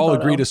 You should all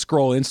agree to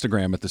scroll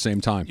Instagram at the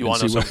same time. You want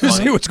to know something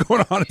funny? See what's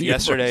going on in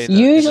yesterday?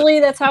 Usually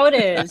that's how it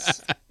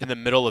is. In the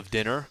middle of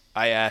dinner,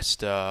 I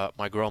asked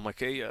my girl, I'm like,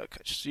 hey, can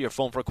I just see your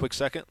phone for a quick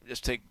second?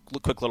 Just take a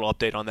quick little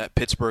update on that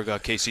Pittsburgh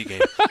KC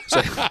game.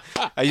 So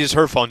I used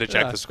her phone to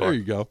check the score. There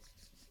you go.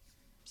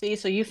 See,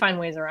 so you find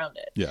ways around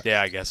it.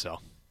 Yeah, I guess so.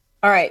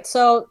 All right,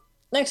 so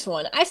next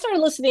one. I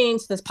started listening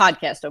to this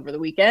podcast over the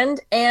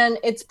weekend, and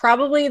it's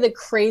probably the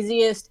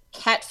craziest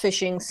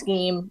catfishing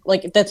scheme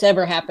like that's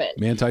ever happened.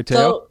 Manti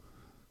Te'o?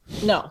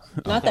 No,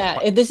 not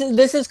that. This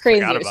is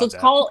crazy.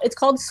 So it's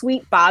called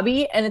Sweet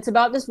Bobby, and it's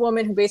about this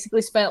woman who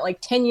basically spent like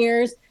 10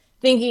 years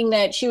thinking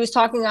that she was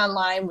talking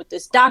online with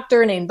this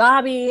doctor named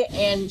Bobby,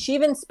 and she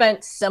even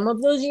spent some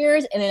of those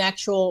years in an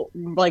actual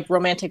like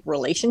romantic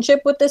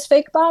relationship with this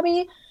fake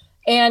Bobby.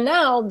 And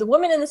now the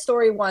woman in the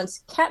story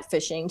wants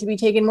catfishing to be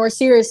taken more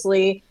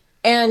seriously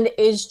and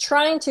is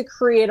trying to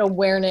create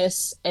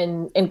awareness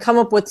and come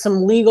up with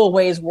some legal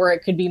ways where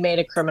it could be made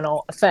a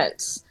criminal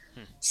offense.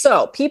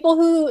 So people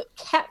who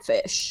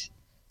catfish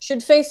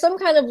should face some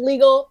kind of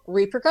legal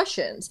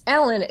repercussions.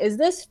 Alan, is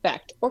this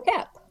fact or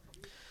cap?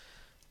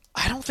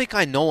 I don't think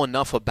I know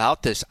enough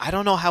about this. I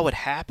don't know how it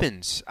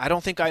happens. I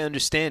don't think I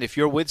understand. If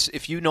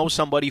you know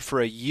somebody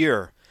for a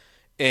year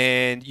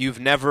and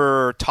you've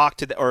never talked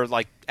to or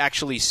like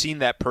actually seen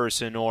that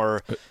person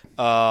or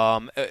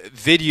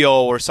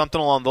video or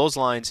something along those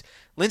lines,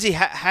 Lindsay,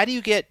 how do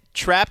you get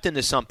trapped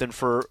into something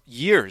for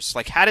years?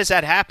 Like, how does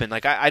that happen?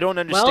 Like, I don't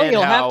understand. Well,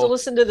 you'll have to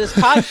listen to this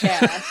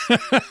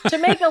podcast. To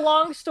make a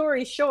long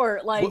story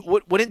short, like,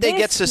 wouldn't they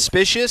get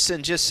suspicious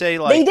and just say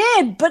like they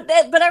did? But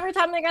every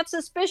time they got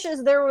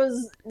suspicious, there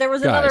was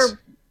another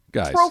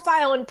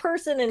profile in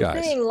person and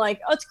thing.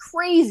 Like, oh, it's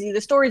crazy. The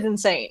story's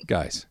insane.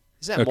 Guys,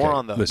 is that more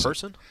on the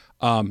person?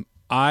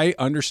 I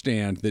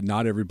understand that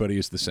not everybody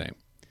is the same.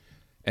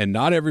 And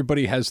not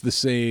everybody has the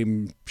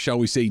same, shall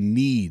we say,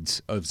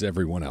 needs as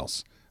everyone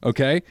else,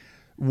 okay?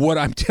 What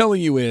I'm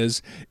telling you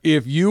is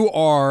if you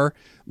are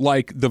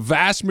like the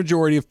vast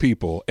majority of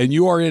people and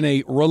you are in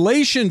a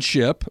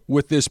relationship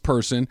with this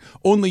person,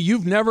 only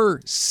you've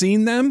never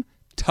seen them,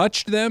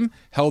 touched them,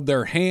 held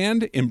their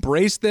hand,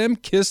 embraced them,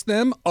 kissed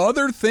them,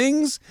 other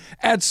things,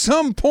 at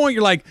some point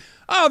you're like,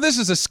 oh, this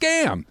is a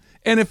scam.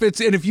 And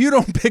if you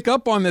don't pick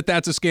up on that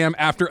that's a scam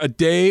after a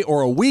day or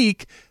a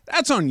week,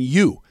 that's on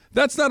you.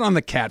 That's not on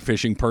the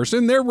catfishing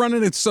person. They're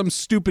running some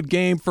stupid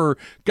game for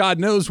God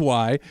knows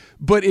why.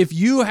 But if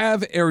you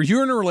have, or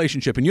you're in a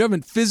relationship and you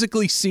haven't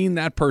physically seen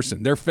that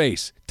person, their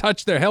face,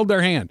 held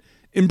their hand,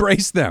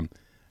 embraced them,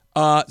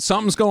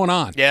 something's going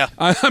on. Yeah.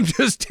 I'm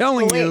just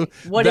telling you,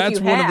 that's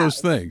one of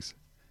those things.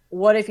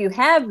 What if you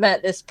have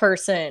met this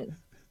person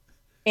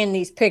in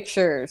these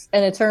pictures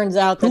and it turns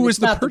out that who is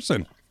the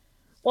person?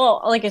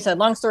 Well, like I said,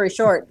 long story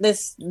short,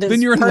 this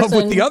then you're in love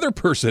with the other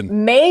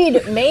person. They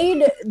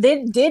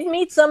did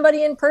meet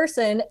somebody in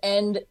person,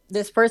 and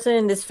this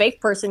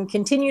fake person,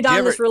 continued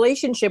on this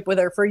relationship with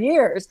her for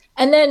years.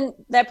 And then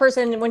that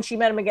person, when she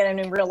met him again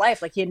in real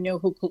life, like he had no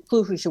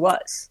clue who she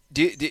was.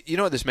 Do you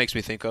know what this makes me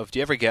think of? Do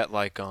you ever get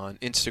like on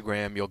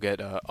Instagram, you'll get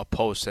a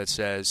post that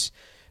says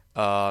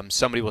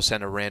somebody will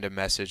send a random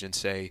message and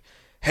say,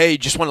 "Hey,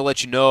 just want to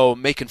let you know,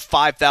 making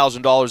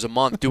 $5,000 a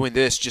month doing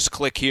this. Just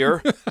click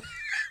here."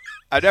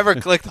 I've never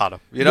clicked on them.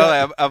 You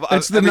know,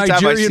 it's the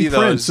Nigerian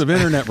prince of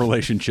internet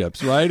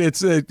relationships, right? It's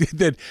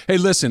that, hey,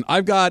 listen,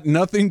 I've got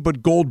nothing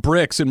but gold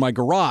bricks in my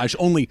garage,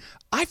 only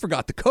I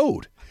forgot the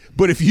code.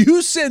 But if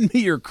you send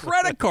me your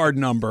credit card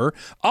number,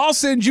 I'll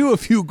send you a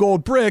few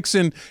gold bricks.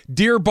 And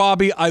dear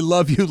Bobby, I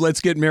love you. Let's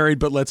get married,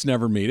 but let's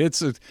never meet.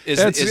 It's on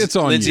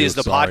Lindsay, you. Is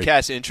the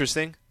podcast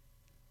interesting?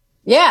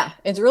 Yeah,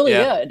 it's really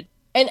good.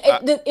 And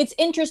it's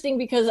interesting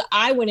because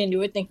I went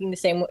into it thinking the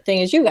same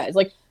thing as you guys.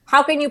 Like,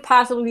 how can you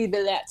possibly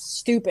be that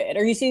stupid?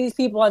 Or you see these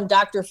people on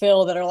Dr.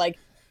 Phil that are like,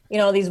 you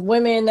know, these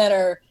women that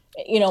are,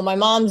 you know, my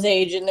mom's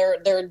age, and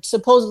they're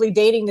supposedly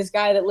dating this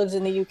guy that lives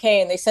in the UK,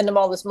 and they send him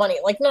all this money.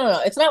 Like,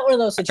 no, it's not one of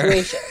those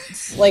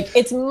situations. Like,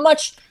 it's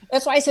much.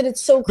 That's why I said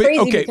it's so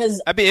crazy,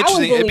 because that'd be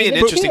interesting. It'd be an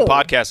interesting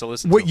podcast to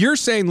listen to. What you're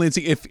saying,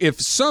 Lindsay,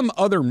 if some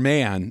other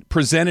man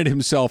presented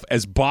himself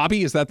as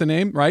Bobby, is that the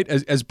name, right?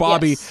 As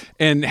Bobby, yes,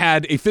 and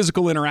had a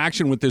physical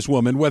interaction with this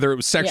woman, whether it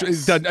was sexual,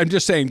 yes, I'm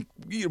just saying,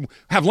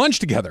 have lunch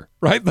together,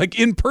 right? Like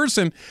in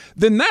person,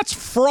 then that's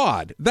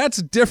fraud. That's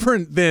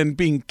different than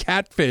being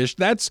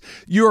catfished.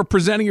 You're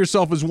presenting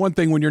yourself as one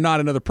thing when you're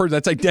not another person.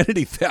 That's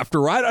identity theft,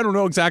 right? I don't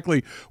know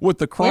exactly what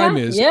the crime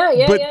is.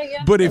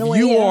 But if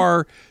you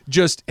are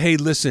just, hey,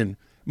 listen,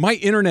 my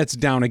internet's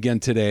down again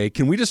today.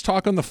 Can we just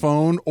talk on the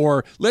phone?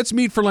 Or let's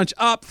meet for lunch.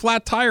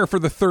 Flat tire for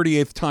the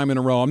 38th time in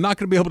a row. I'm not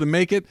going to be able to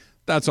make it.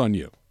 That's on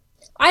you.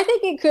 I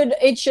think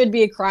it should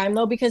be a crime,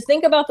 though, because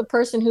think about the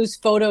person whose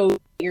photo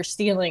you're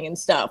stealing and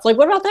stuff. Like,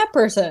 what about that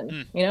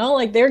person? You know,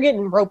 like they're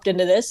getting roped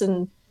into this,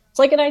 and it's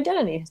like an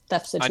identity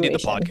theft situation. I need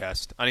the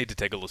podcast. I need to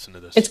take a listen to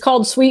this. It's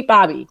called Sweet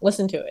Bobby.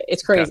 Listen to it.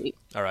 It's crazy.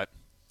 Okay. All right.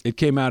 It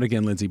came out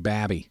again, Lindsay.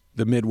 Babby,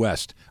 the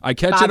Midwest. I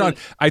catch Bobby. It on.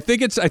 I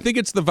think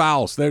it's the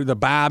vowels. They're the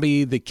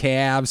Bobby, the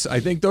calves.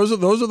 I think those are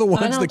the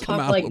ones that come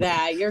out like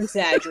that. You're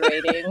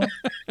exaggerating.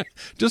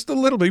 Just a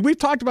little bit. We've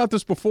talked about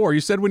this before.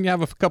 You said when you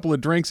have a couple of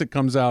drinks, it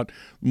comes out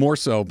more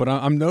so. But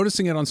I'm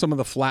noticing it on some of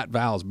the flat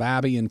vowels,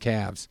 Babby and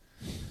calves.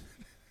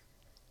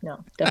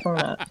 No,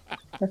 definitely not.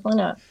 Definitely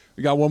not.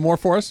 You got one more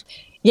for us?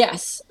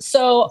 Yes.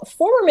 So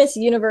former Miss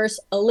Universe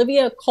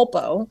Olivia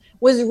Culpo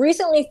was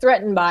recently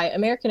threatened by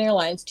American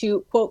Airlines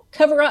to, quote,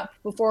 cover up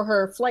before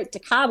her flight to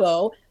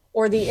Cabo,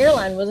 or the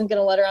airline wasn't going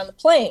to let her on the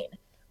plane.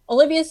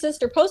 Olivia's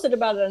sister posted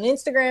about it on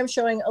Instagram,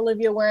 showing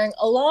Olivia wearing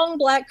a long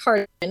black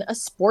cardigan, a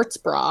sports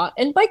bra,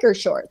 and biker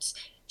shorts.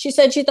 She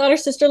said she thought her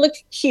sister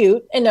looked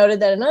cute and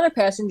noted that another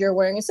passenger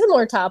wearing a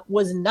similar top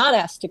was not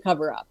asked to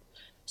cover up.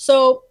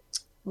 So,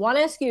 want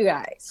to ask you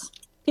guys,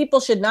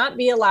 people should not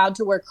be allowed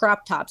to wear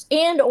crop tops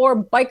and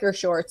or biker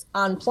shorts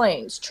on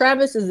planes.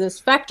 Travis, is this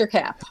fact or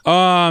cap?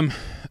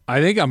 I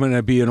think I'm going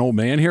to be an old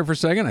man here for a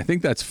second. I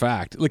think that's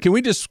fact. Like, can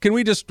we just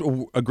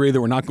agree that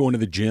we're not going to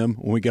the gym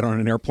when we get on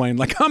an airplane?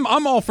 Like,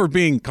 I'm all for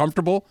being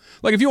comfortable.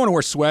 Like, if you want to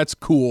wear sweats,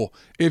 cool.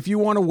 If you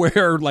want to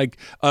wear like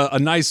a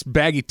nice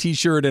baggy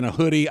T-shirt and a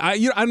hoodie,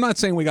 I'm not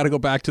saying we got to go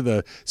back to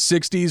the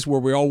 '60s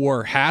where we all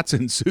wore hats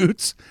and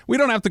suits. We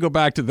don't have to go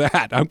back to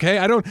that. Okay,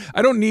 I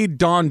don't need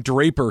Don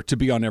Draper to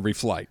be on every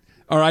flight.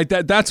 All right,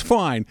 that's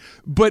fine.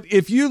 But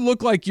if you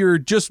look like you're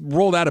just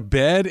rolled out of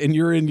bed and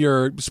you're in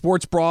your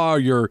sports bra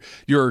or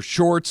your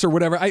shorts or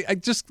whatever,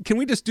 can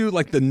we just do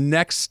like the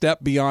next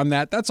step beyond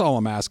that? That's all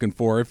I'm asking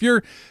for. If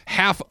you're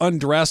half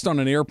undressed on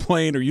an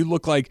airplane or you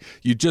look like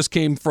you just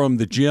came from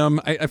the gym,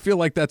 I feel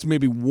like that's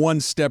maybe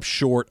one step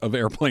short of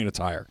airplane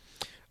attire.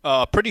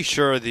 Pretty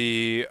sure,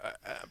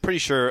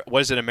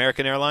 was it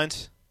American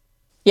Airlines?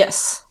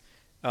 Yes.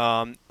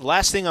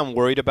 Last thing I'm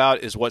worried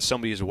about is what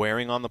somebody is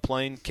wearing on the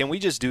plane. Can we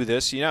just do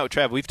this?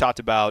 Trav, we've talked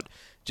about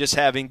just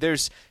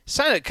there's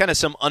kind of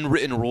some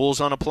unwritten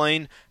rules on a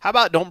plane. How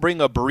about don't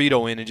bring a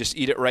burrito in and just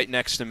eat it right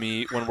next to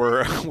me when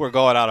we're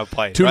going out of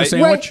plane? Tuna right?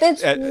 sandwich? Right,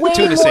 that's way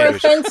tuna more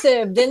sandwich.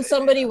 offensive than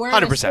somebody wearing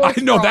 100%. A sports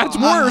I know bra. that's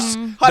worse.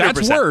 100%.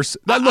 That's worse.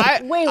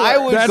 Way worse. I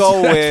would That's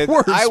go worse,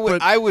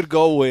 with I would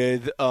go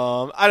with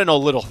I don't know,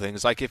 little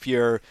things like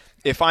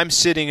if I'm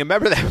sitting,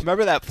 remember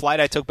that flight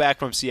I took back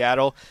from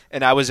Seattle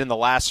and I was in the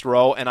last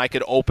row and I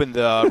could open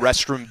the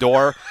restroom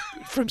door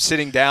from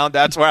sitting down.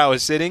 That's where I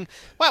was sitting.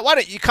 Why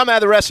don't you come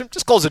out of the restroom?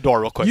 Just close the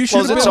door real quick.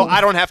 Close it so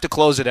I don't have to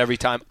close it every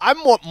time. I'm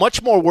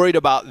much more worried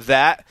about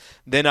that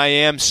than I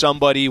am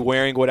somebody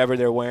wearing whatever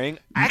they're wearing.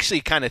 I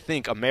actually kind of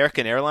think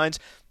American Airlines,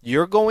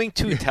 you're going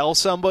to tell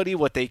somebody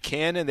what they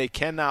can and they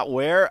cannot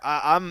wear.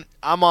 I'm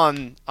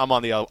on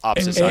the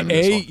opposite side of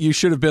this one. You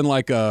should have been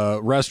like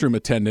a restroom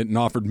attendant and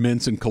offered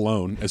mints and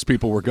cologne as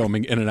people were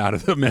going in and out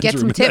of the men's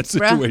room in that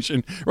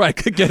situation. Bro. Right,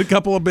 get a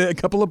couple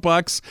of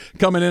bucks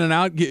coming in and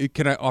out.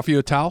 Can I offer you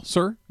a towel,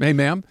 sir? Hey,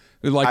 ma'am.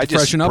 We'd like to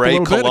freshen up a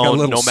little bit.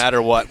 Cologne, no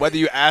matter what, whether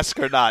you ask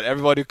or not.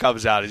 Everybody who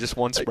comes out is just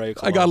one spray of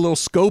cologne. I got a little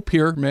scope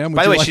here, ma'am.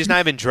 By the way, she's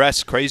not even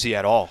dressed crazy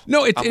at all.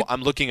 No,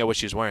 I'm looking at what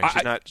she's wearing.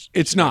 She's not.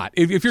 It's not.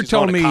 If you're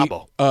telling me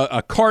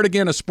a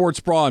cardigan, a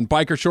sports bra, and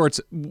biker shorts,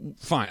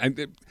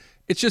 fine.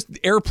 It's just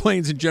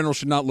airplanes in general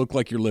should not look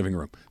like your living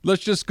room.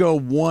 Let's just go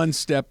one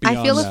step beyond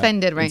that. I feel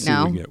offended right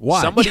now.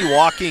 Why? Somebody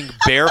walking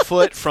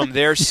barefoot from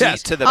their seat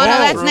to the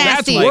bathroom. That's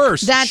nasty. That's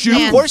worse. That's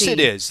nasty. Of course it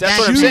is. That's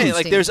what I'm saying.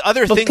 Like, there's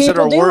other things that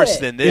are worse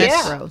than this.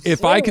 Yeah.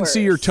 If I can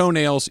see your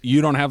toenails,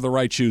 you don't have the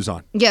right shoes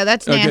on. Yeah,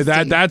 that's nasty.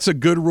 Okay, that's a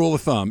good rule of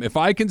thumb. If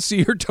I can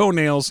see your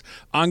toenails,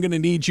 I'm going to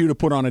need you to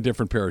put on a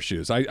different pair of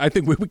shoes. I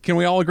think can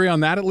we all agree on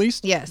that at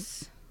least?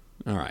 Yes.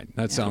 All right.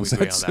 That sounds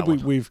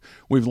we've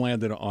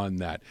landed on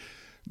that.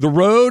 The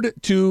road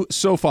to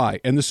SoFi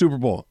and the Super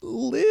Bowl, a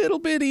little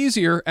bit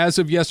easier as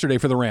of yesterday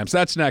for the Rams.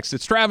 That's next.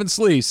 It's Travis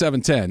Lee,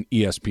 710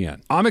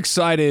 ESPN. I'm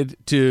excited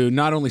to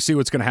not only see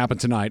what's going to happen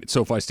tonight at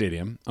SoFi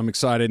Stadium. I'm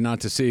excited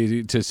not to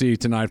see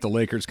tonight if the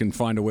Lakers can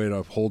find a way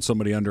to hold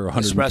somebody under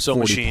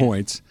 140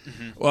 points.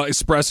 Mm-hmm. Well,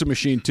 espresso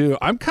machine too.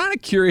 I'm kind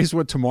of curious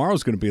what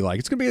tomorrow's going to be like.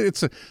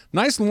 It's a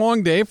nice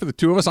long day for the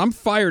two of us. I'm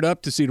fired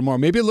up to see tomorrow.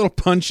 Maybe a little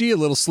punchy, a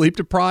little sleep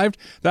deprived.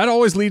 That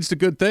always leads to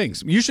good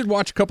things. You should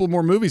watch a couple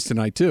more movies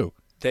tonight too.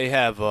 They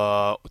have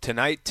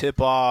tonight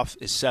tip-off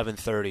is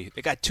 7:30.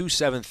 They got two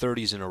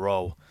 7:30s in a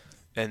row.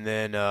 And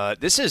then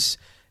this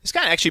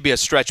kind of actually be a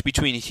stretch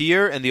between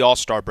here and the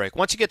All-Star break.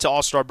 Once you get to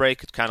All-Star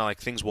break, it's kind of like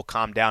things will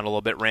calm down a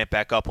little bit, ramp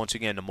back up once you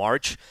get into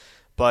March.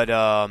 But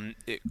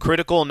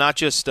critical, not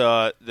just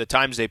the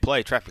times they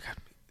play.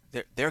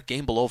 They're a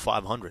game below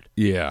 500.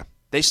 Yeah.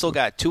 They still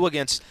got two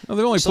against – they've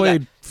only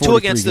played 2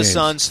 against games. The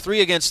Suns,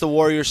 3 against the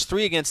Warriors,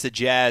 3 against the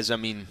Jazz. I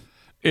mean –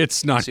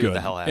 it's not good. What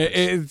the hell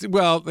happens.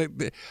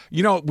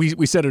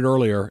 We said it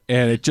earlier,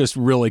 and it just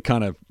really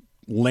kind of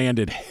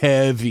landed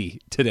heavy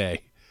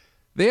today.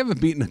 They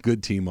haven't beaten a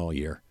good team all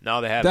year.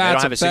 No, they haven't. They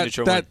don't have a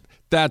signature win.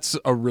 That's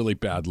a really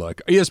bad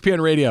look.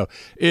 ESPN Radio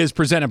is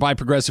presented by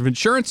Progressive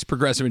Insurance.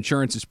 Progressive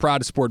Insurance is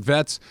proud to support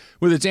vets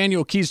with its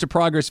annual Keys to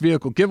Progress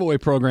vehicle giveaway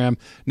program,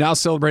 now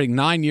celebrating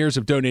 9 years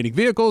of donating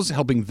vehicles,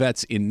 helping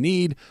vets in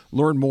need.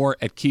 Learn more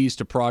at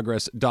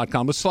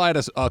keystoprogress.com. Let's slide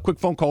a quick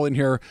phone call in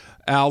here,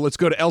 Al. Let's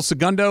go to El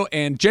Segundo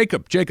and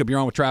Jacob. Jacob, you're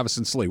on with Travis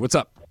and Slee. What's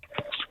up?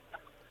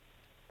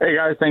 Hey,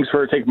 guys. Thanks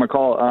for taking my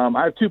call.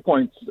 I have 2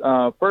 points.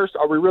 First,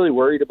 are we really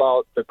worried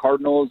about the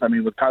Cardinals? I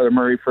mean, with Kyler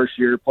Murray,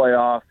 first-year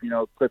playoff,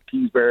 Cliff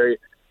Kingsbury,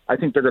 I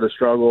think they're going to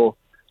struggle.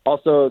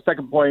 Also,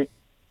 second point,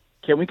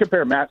 can we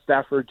compare Matt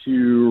Stafford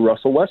to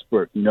Russell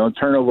Westbrook?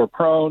 Turnover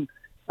prone.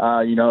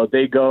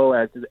 They go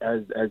as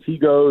he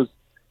goes.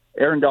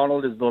 Aaron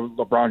Donald is the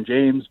LeBron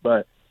James,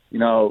 but,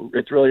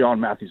 it's really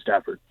on Matthew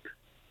Stafford.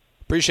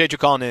 Appreciate you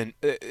calling in.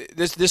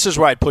 This is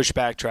where I'd push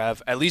back,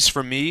 Trav. At least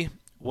for me,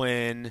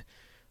 when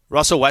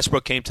Russell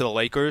Westbrook came to the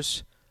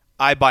Lakers,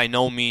 by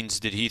no means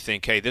did he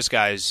think, hey, this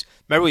guy's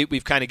 – remember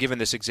we've kind of given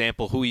this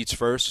example, who eats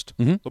first?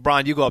 Mm-hmm.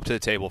 LeBron, you go up to the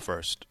table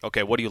first.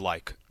 Okay, what do you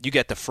like? You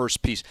get the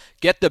first piece.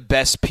 Get the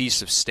best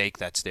piece of steak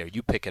that's there.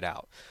 You pick it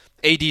out.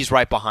 AD's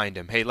right behind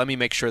him. Hey, let me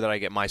make sure that I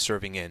get my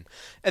serving in.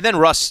 And then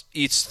Russ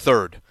eats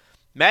third.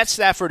 Matt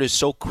Stafford is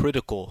so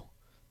critical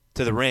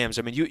to the Rams.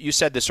 I mean, you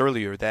said this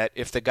earlier, that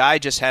if the guy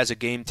just has a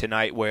game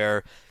tonight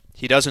where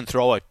he doesn't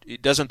throw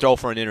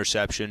for an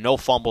interception, no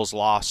fumbles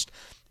lost,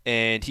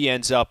 and he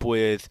ends up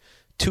with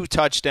 2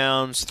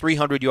 touchdowns,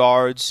 300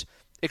 yards,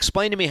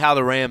 explain to me how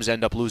the Rams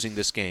end up losing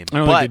this game. I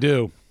don't think they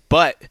do.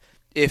 But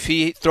if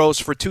he throws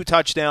for 2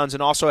 touchdowns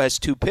and also has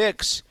 2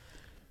 picks,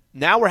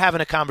 now we're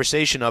having a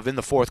conversation of, in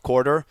the fourth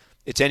quarter,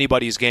 it's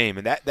anybody's game.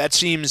 And that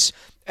seems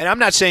 – and I'm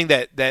not saying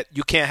that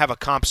you can't have a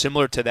comp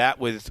similar to that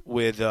with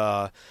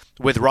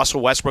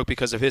Russell Westbrook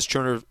because of his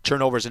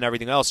turnovers and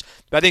everything else.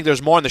 But I think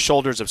there's more on the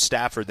shoulders of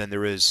Stafford than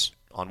there is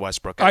on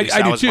Westbrook. At least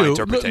that was my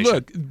interpretation.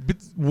 Look,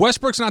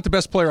 Westbrook's not the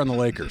best player on the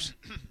Lakers.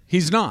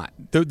 He's not.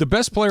 The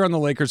best player on the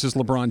Lakers is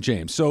LeBron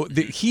James. So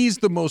he's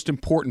the most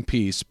important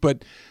piece.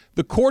 But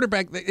the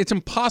quarterback, it's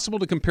impossible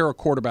to compare a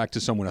quarterback to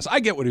someone else.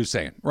 I get what he was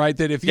saying, right?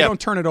 That if you don't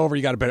turn it over,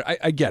 you got to bet it.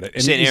 I get it.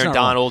 And saying Aaron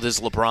Donald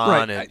is LeBron.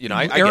 Right.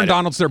 And, Aaron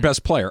Donald's their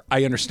best player.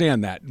 I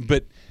understand that.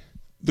 But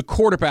the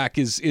quarterback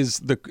is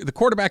the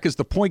quarterback is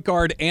the point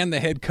guard and the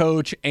head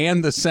coach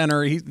and the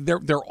center.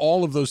 They're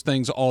all of those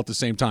things all at the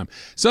same time.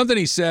 Something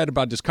he said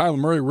about, does Kyler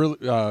Murray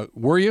really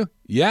worry you?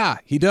 Yeah,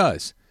 he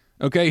does.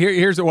 Okay,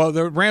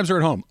 the Rams are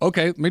at home.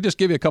 Okay, let me just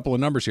give you a couple of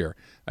numbers here.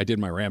 I did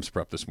my Rams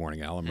prep this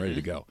morning, Al. I'm ready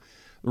to go.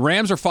 The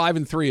Rams are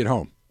 5-3 at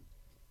home.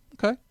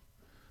 Okay.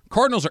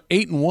 Cardinals are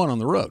 8-1 on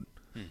the road.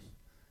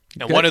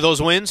 And one of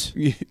those wins?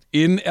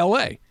 In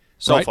L.A.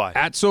 SoFi. Right?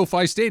 At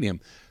SoFi Stadium.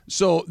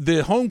 So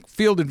the home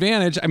field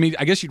advantage, I mean,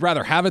 I guess you'd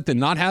rather have it than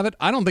not have it.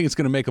 I don't think it's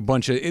going to make a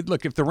bunch of –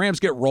 look, if the Rams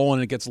get rolling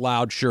and it gets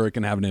loud, sure, it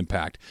can have an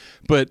impact.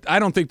 But I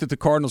don't think that the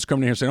Cardinals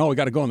come in here saying, we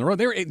got to go on the road.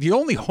 The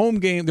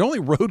only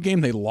road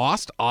game they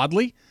lost,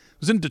 oddly,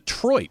 was in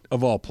Detroit,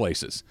 of all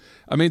places.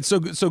 I mean, so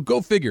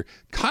go figure.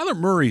 Kyler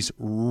Murray's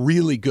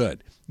really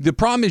good. The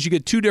problem is you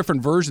get 2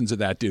 different versions of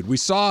that dude. We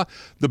saw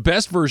the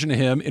best version of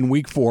him in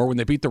Week 4 when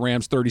they beat the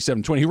Rams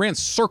 37-20. He ran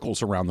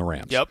circles around the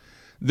Rams. Yep.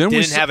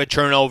 Didn't have a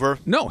turnover.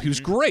 No, he was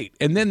great.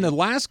 And then the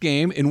last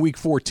game in Week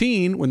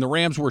 14, when the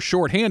Rams were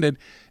shorthanded,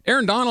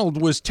 Aaron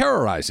Donald was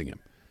terrorizing him.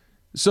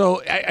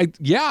 So,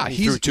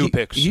 he threw 2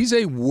 picks. He's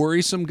a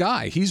worrisome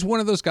guy. He's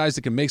one of those guys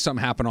that can make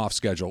something happen off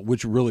schedule,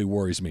 which really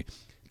worries me.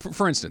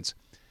 For instance,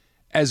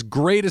 as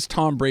great as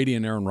Tom Brady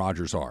and Aaron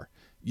Rodgers are,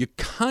 you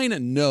kind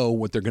of know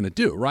what they're going to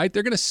do, right?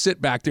 They're going to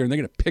sit back there and they're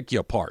going to pick you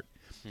apart.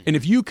 And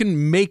if you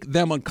can make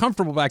them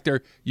uncomfortable back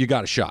there, you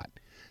got a shot.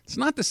 It's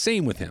not the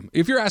same with him.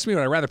 If you're asking me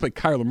would I rather play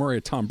Kyler Murray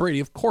or Tom Brady,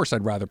 of course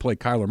I'd rather play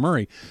Kyler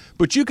Murray.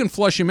 But you can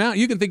flush him out.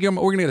 You can think we're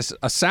going to get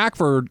a sack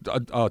for a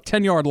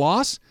 10-yard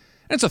loss,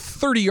 and it's a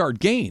 30-yard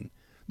gain.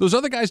 Those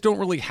other guys don't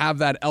really have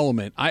that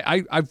element.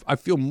 I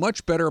feel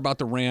much better about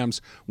the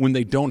Rams when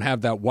they don't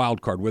have that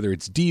wild card, whether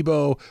it's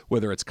Debo,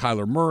 whether it's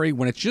Kyler Murray,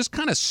 when it's just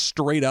kind of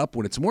straight up,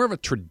 when it's more of a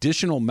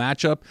traditional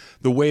matchup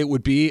the way it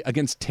would be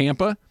against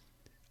Tampa.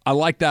 I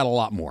like that a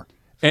lot more.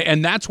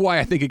 And that's why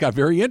I think it got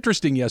very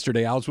interesting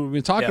yesterday, Alex, what we've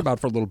been talking about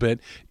for a little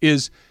bit,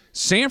 is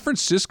San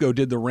Francisco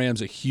did the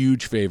Rams a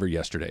huge favor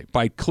yesterday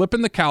by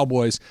clipping the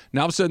Cowboys.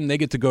 Now all of a sudden they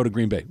get to go to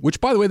Green Bay,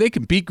 which, by the way, they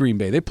can beat Green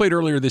Bay. They played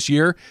earlier this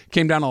year,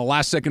 came down on a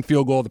last-second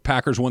field goal. The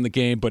Packers won the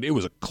game, but it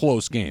was a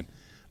close game.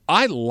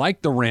 I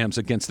like the Rams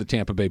against the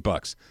Tampa Bay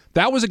Bucks.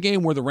 That was a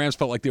game where the Rams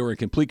felt like they were in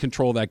complete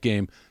control of that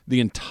game the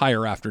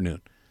entire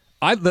afternoon.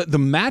 The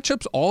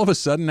matchups all of a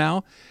sudden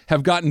now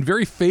have gotten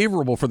very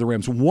favorable for the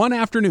Rams. One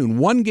afternoon,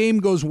 one game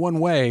goes one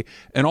way,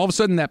 and all of a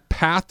sudden that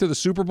path to the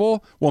Super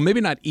Bowl, well, maybe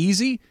not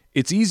easy,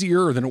 it's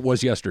easier than it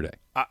was yesterday.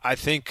 I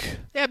think,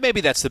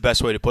 maybe that's the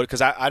best way to put it,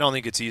 because I don't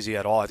think it's easy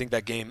at all. I think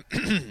that game,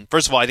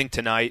 first of all, I think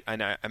tonight,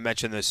 and I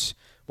mentioned this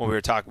when we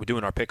were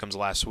doing our pick'ems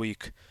last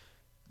week,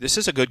 this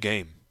is a good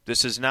game.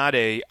 This is not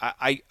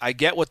I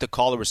get what the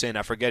caller was saying.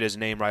 I forget his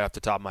name right off the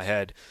top of my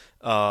head.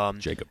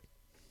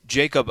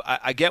 Jacob,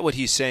 I get what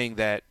he's saying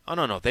that,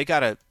 no, they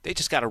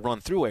just got to run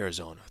through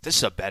Arizona. This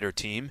is a better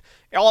team.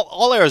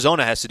 All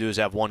Arizona has to do is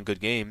have one good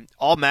game.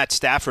 All Matt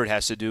Stafford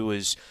has to do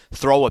is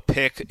throw a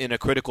pick in a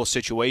critical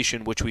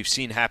situation, which we've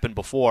seen happen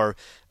before,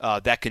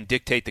 that can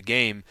dictate the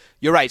game.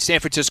 You're right, San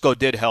Francisco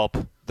did help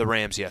the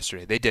Rams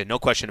yesterday. They did, no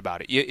question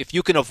about it. If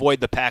you can avoid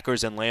the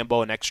Packers and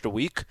Lambeau an extra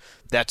week,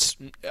 that's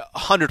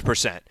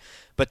 100%.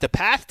 But the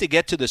path to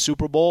get to the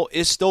Super Bowl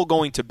is still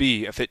going to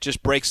be, if it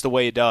just breaks the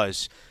way it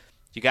does,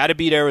 you got to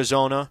beat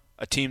Arizona,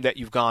 a team that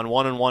you've gone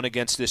 1-1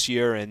 against this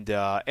year, and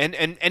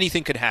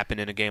anything could happen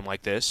in a game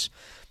like this.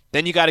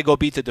 Then you got to go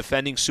beat the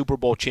defending Super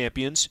Bowl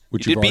champions.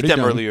 Which you did beat them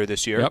done. earlier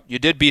this year. Yep. You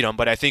did beat them,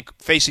 but I think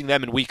facing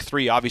them in Week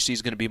 3 obviously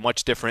is going to be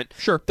much different.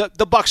 Sure. The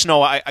Bucs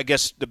know, I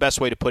guess the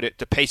best way to put it,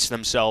 to pace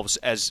themselves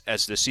as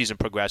the season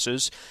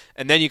progresses,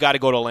 and then you got to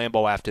go to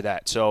Lambeau after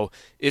that. So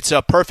it's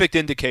a perfect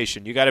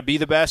indication. You got to be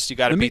the best. You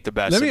got to beat the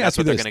best. Let me and ask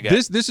that's you what this. They're going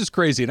to get. This is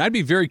crazy, and I'd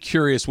be very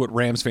curious what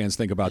Rams fans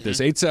think about this.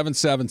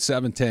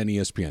 877-710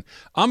 ESPN.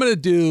 I'm going to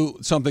do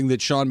something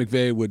that Sean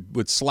McVay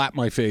would slap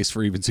my face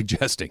for even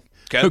suggesting.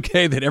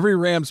 Okay, that every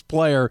Rams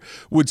player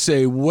would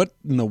say, what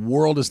in the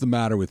world is the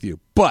matter with you?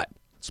 But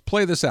let's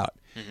play this out.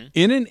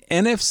 In an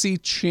NFC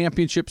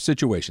championship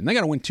situation, they got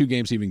to win 2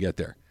 games to even get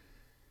there.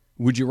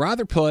 Would you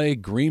rather play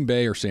Green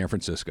Bay or San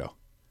Francisco?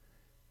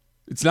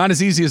 It's not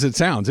as easy as it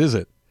sounds, is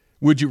it?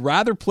 Would you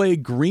rather play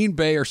Green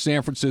Bay or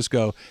San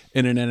Francisco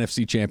in an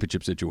NFC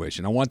championship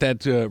situation? I want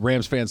that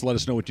Rams fans, let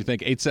us know what you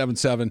think.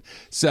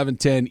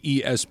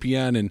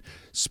 877-710-ESPN. And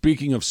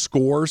speaking of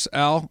scores,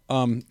 Al,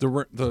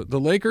 the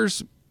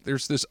Lakers,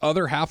 there's this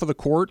other half of the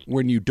court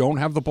when you don't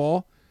have the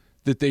ball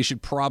that they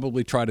should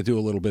probably try to do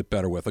a little bit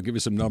better with. I'll give you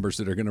some numbers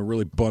that are going to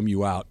really bum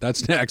you out.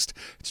 That's next.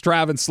 It's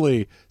Travis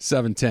Lee,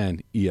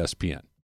 710 ESPN.